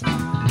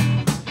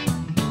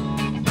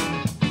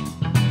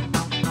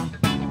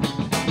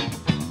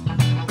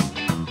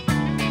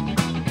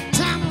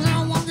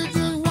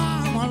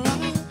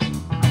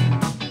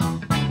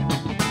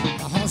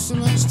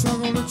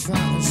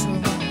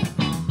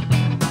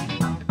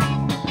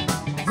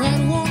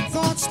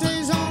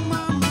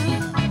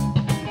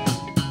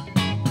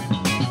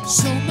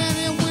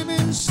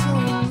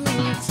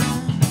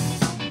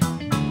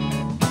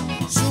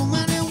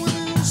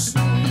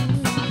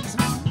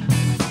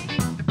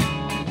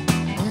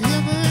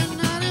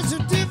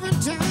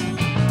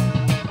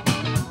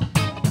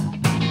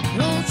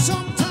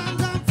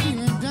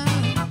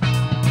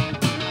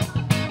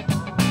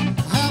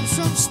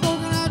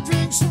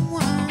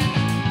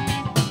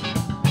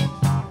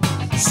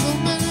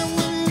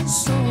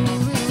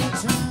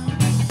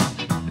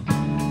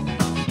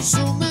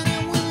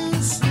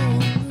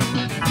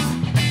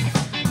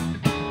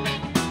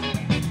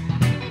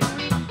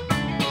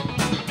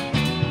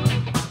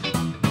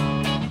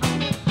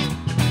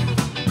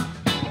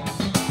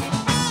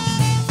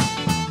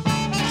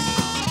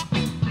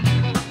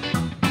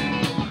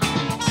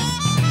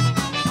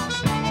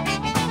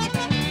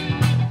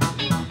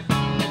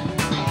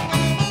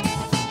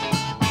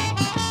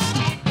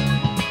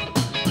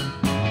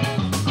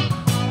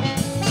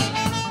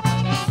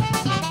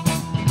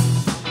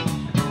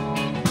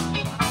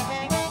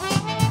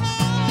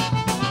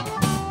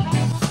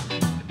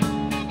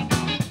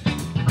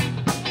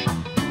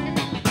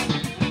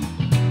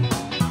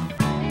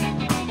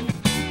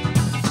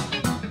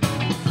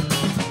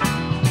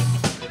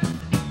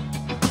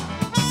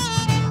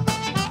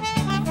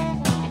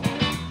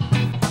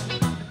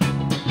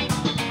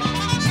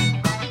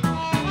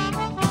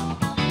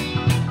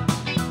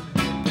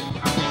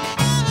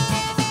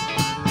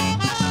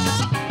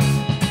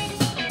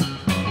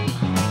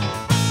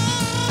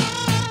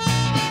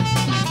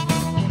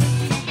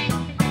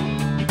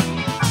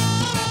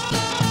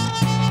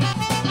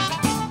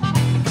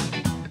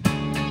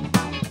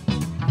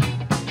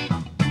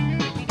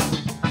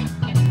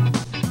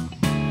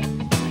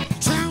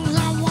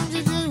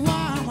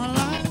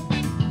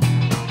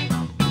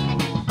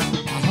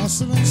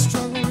 hustle and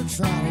struggle to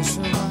try to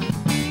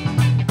survive.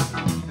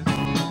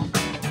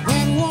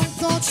 That one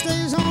thought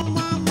stays on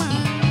my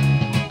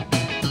mind.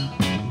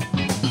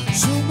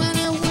 So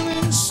many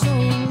women, so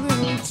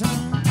little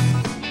time.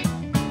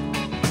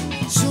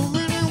 So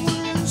many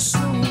women, so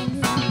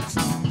little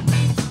time.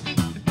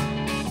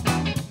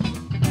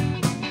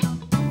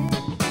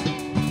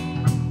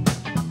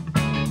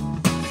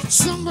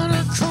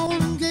 Somebody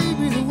called and gave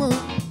me the word.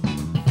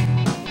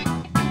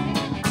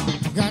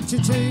 Got to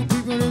tell you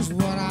people, this is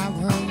what I've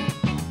heard.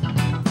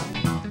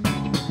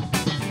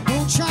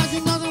 Don't charge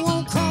you nothing,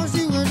 won't cause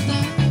you a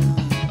dime.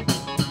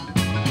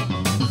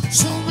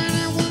 So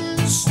many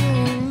women, so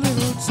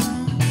little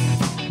time.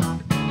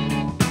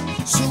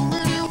 So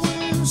many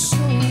women, so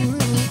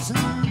little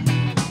time.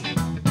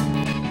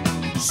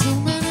 So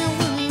many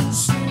women,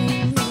 so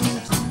little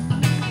time.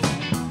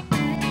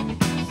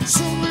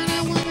 So many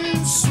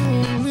women, so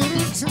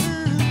little time.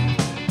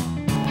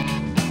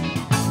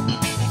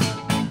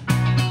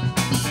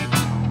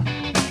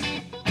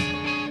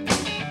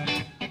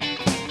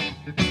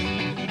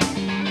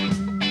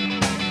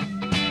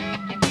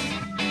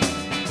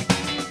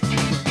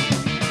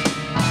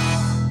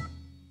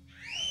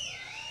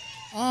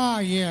 Ah,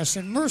 yes,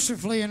 and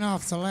mercifully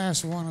enough, the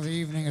last one of the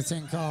evening, a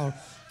thing called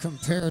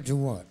Compared to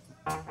What?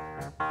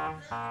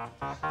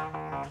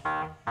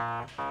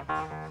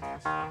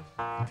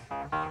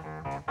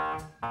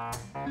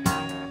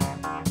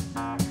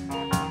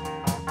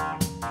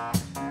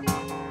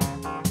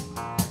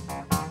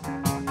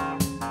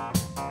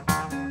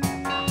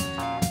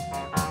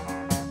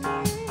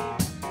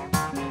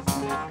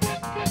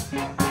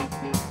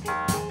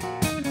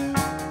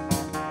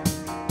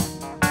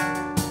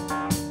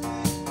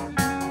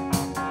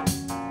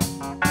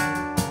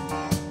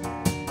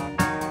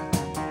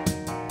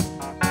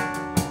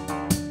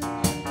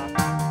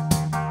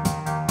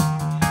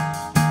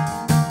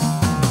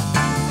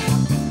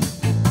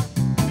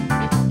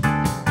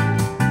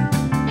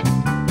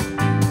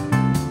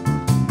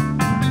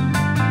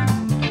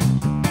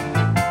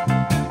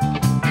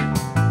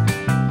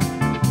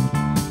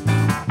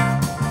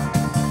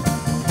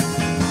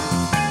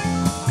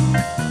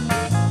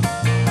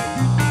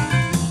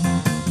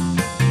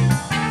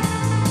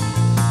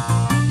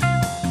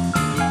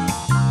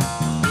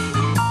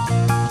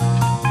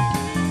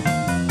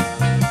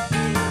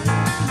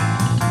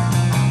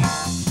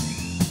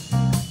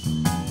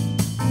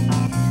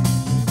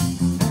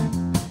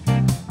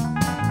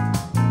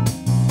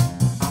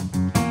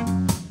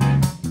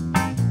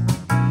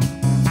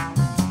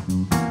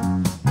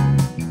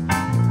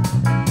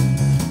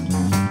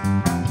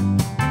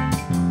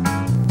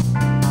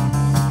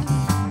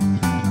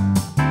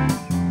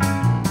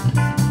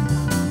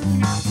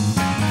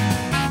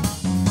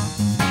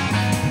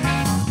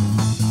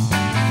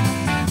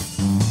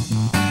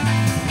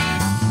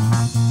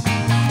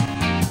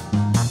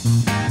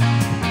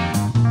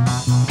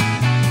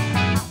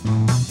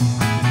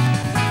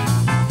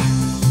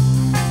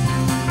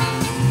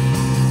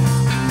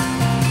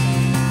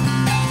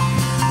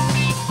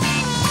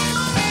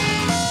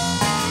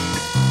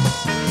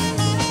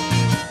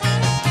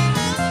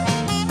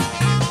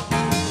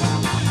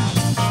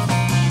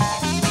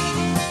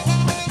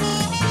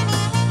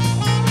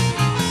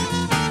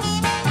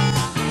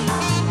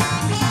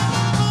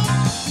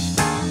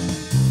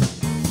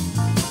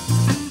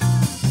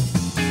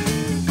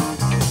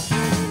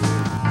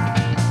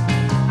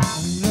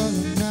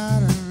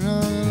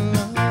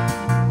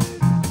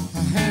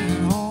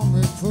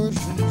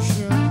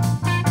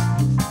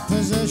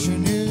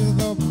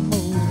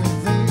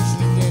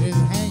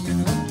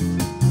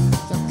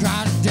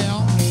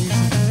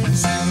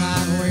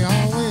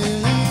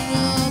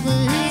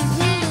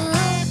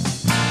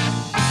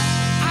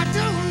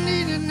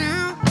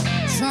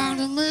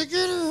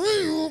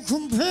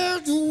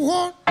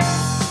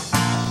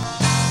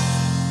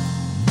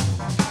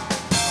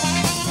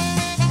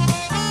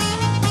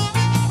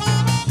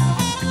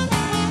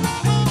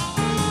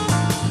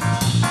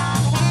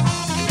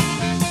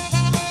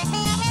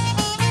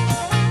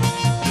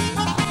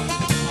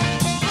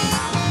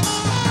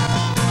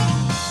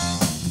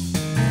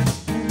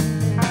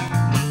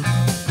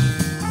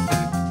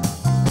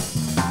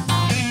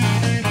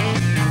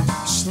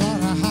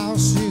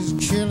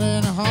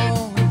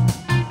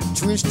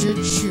 Twisted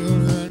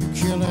children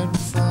killing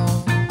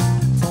frog.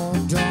 Poor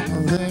dumb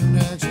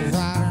rednecks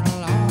riding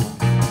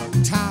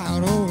along.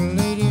 Tired old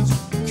ladies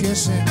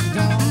kissing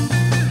dogs.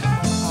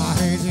 I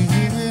hate to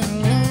even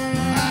learn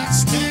that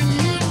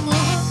stinging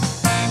mud.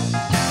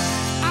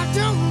 I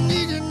don't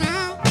need it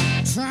now.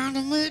 Trying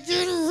to make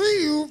it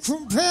real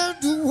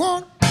compared to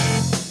what?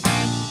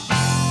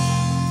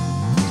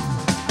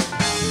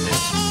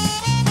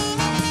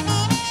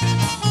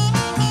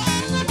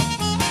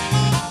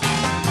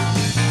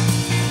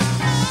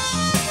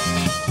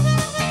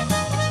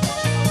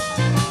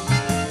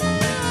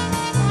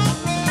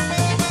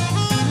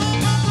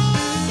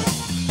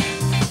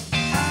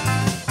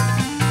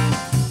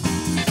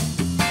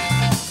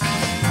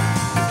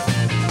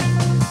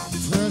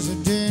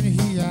 President,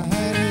 he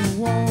had his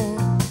war.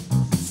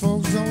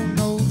 Folks don't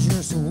know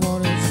just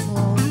what it's for.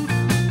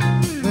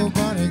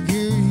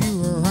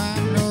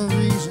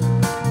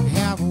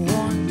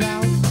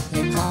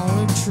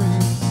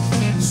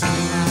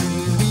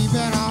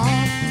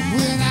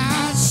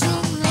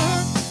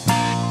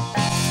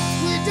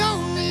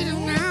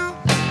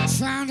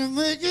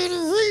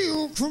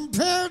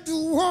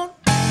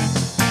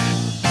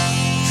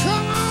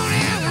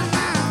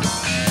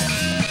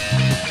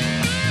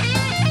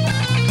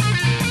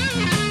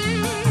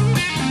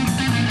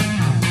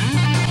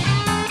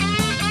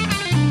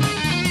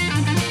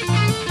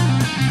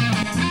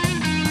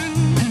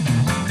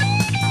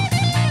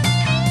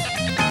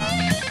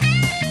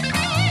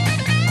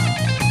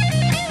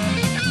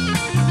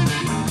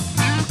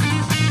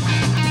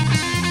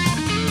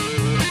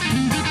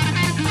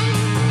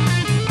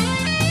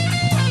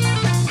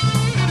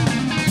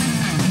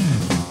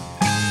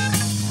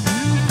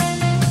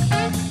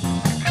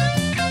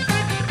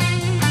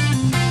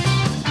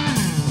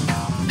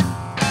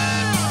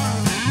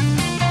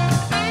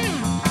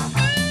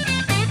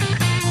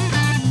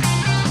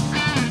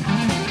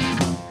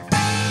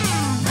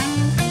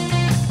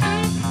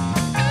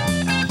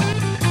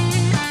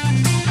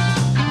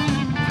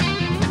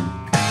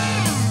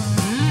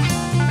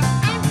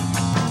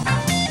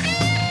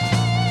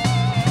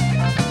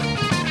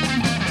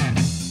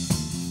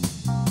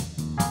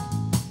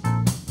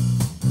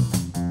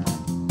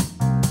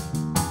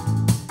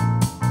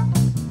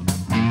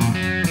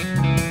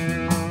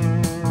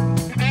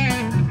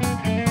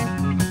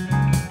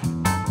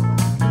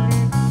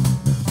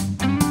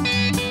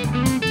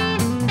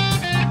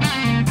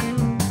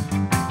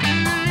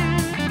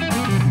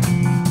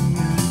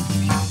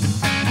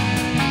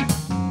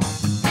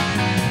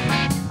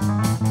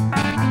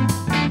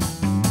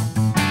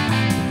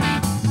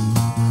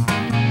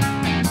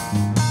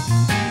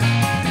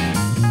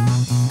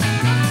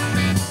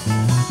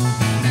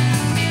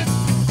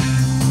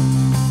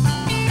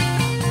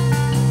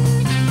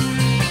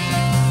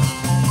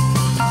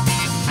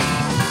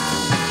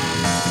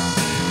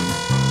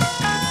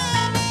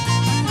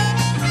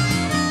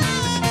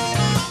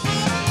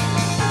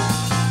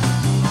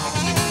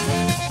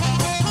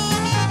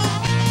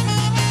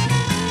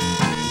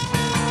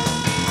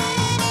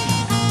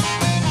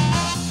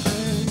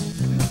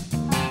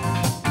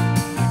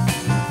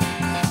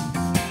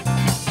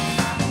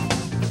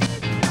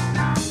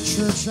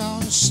 church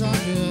on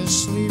Sunday,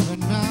 sleeping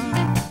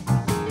now,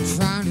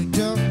 trying to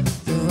duck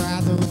the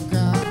wrath of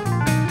God.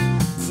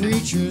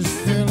 Preachers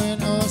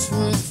filling us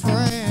with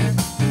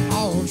friends,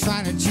 all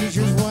trying to teach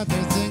us what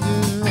they think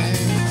is right.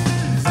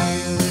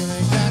 They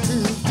really got to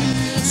be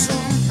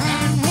some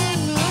kind of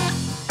love.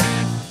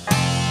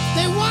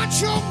 They want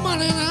your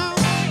money now,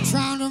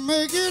 trying to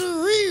make it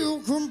real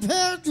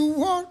compared to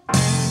what.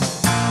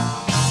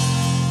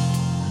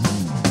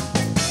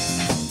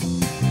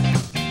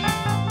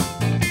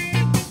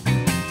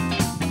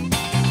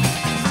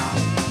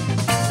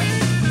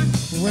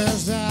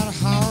 Where's that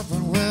harp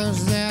and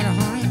where's that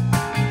honey?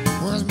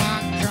 Where's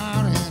my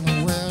God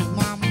and where's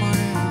my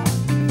money?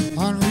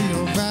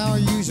 Unreal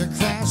values, a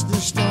crass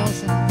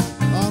distortion.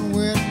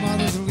 Unwed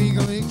mothers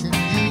legally can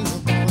use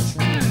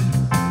abortion.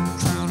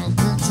 Crown a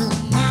picture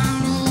of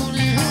mine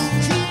only who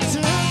keeps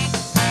it.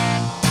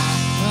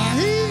 Now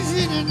he's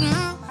in it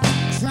now,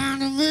 trying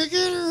to make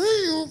it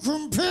real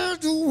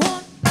compared to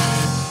what?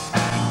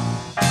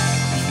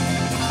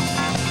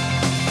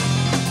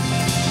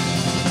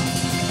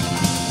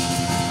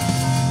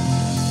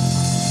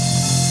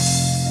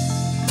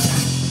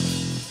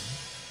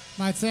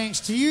 My thanks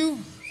to you.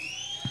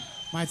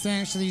 My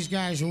thanks to these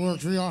guys who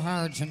worked real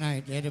hard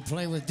tonight. They had to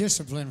play with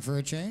discipline for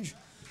a change.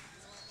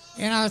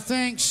 And our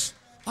thanks,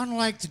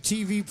 unlike the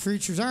TV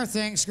preachers, our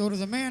thanks go to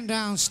the man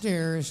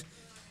downstairs,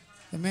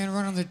 the man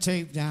running the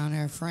tape down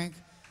there, Frank,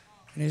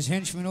 and his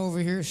henchman over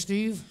here,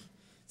 Steve.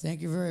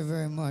 Thank you very,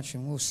 very much.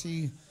 And we'll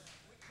see.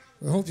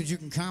 We hope that you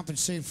can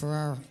compensate for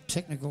our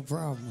technical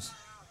problems.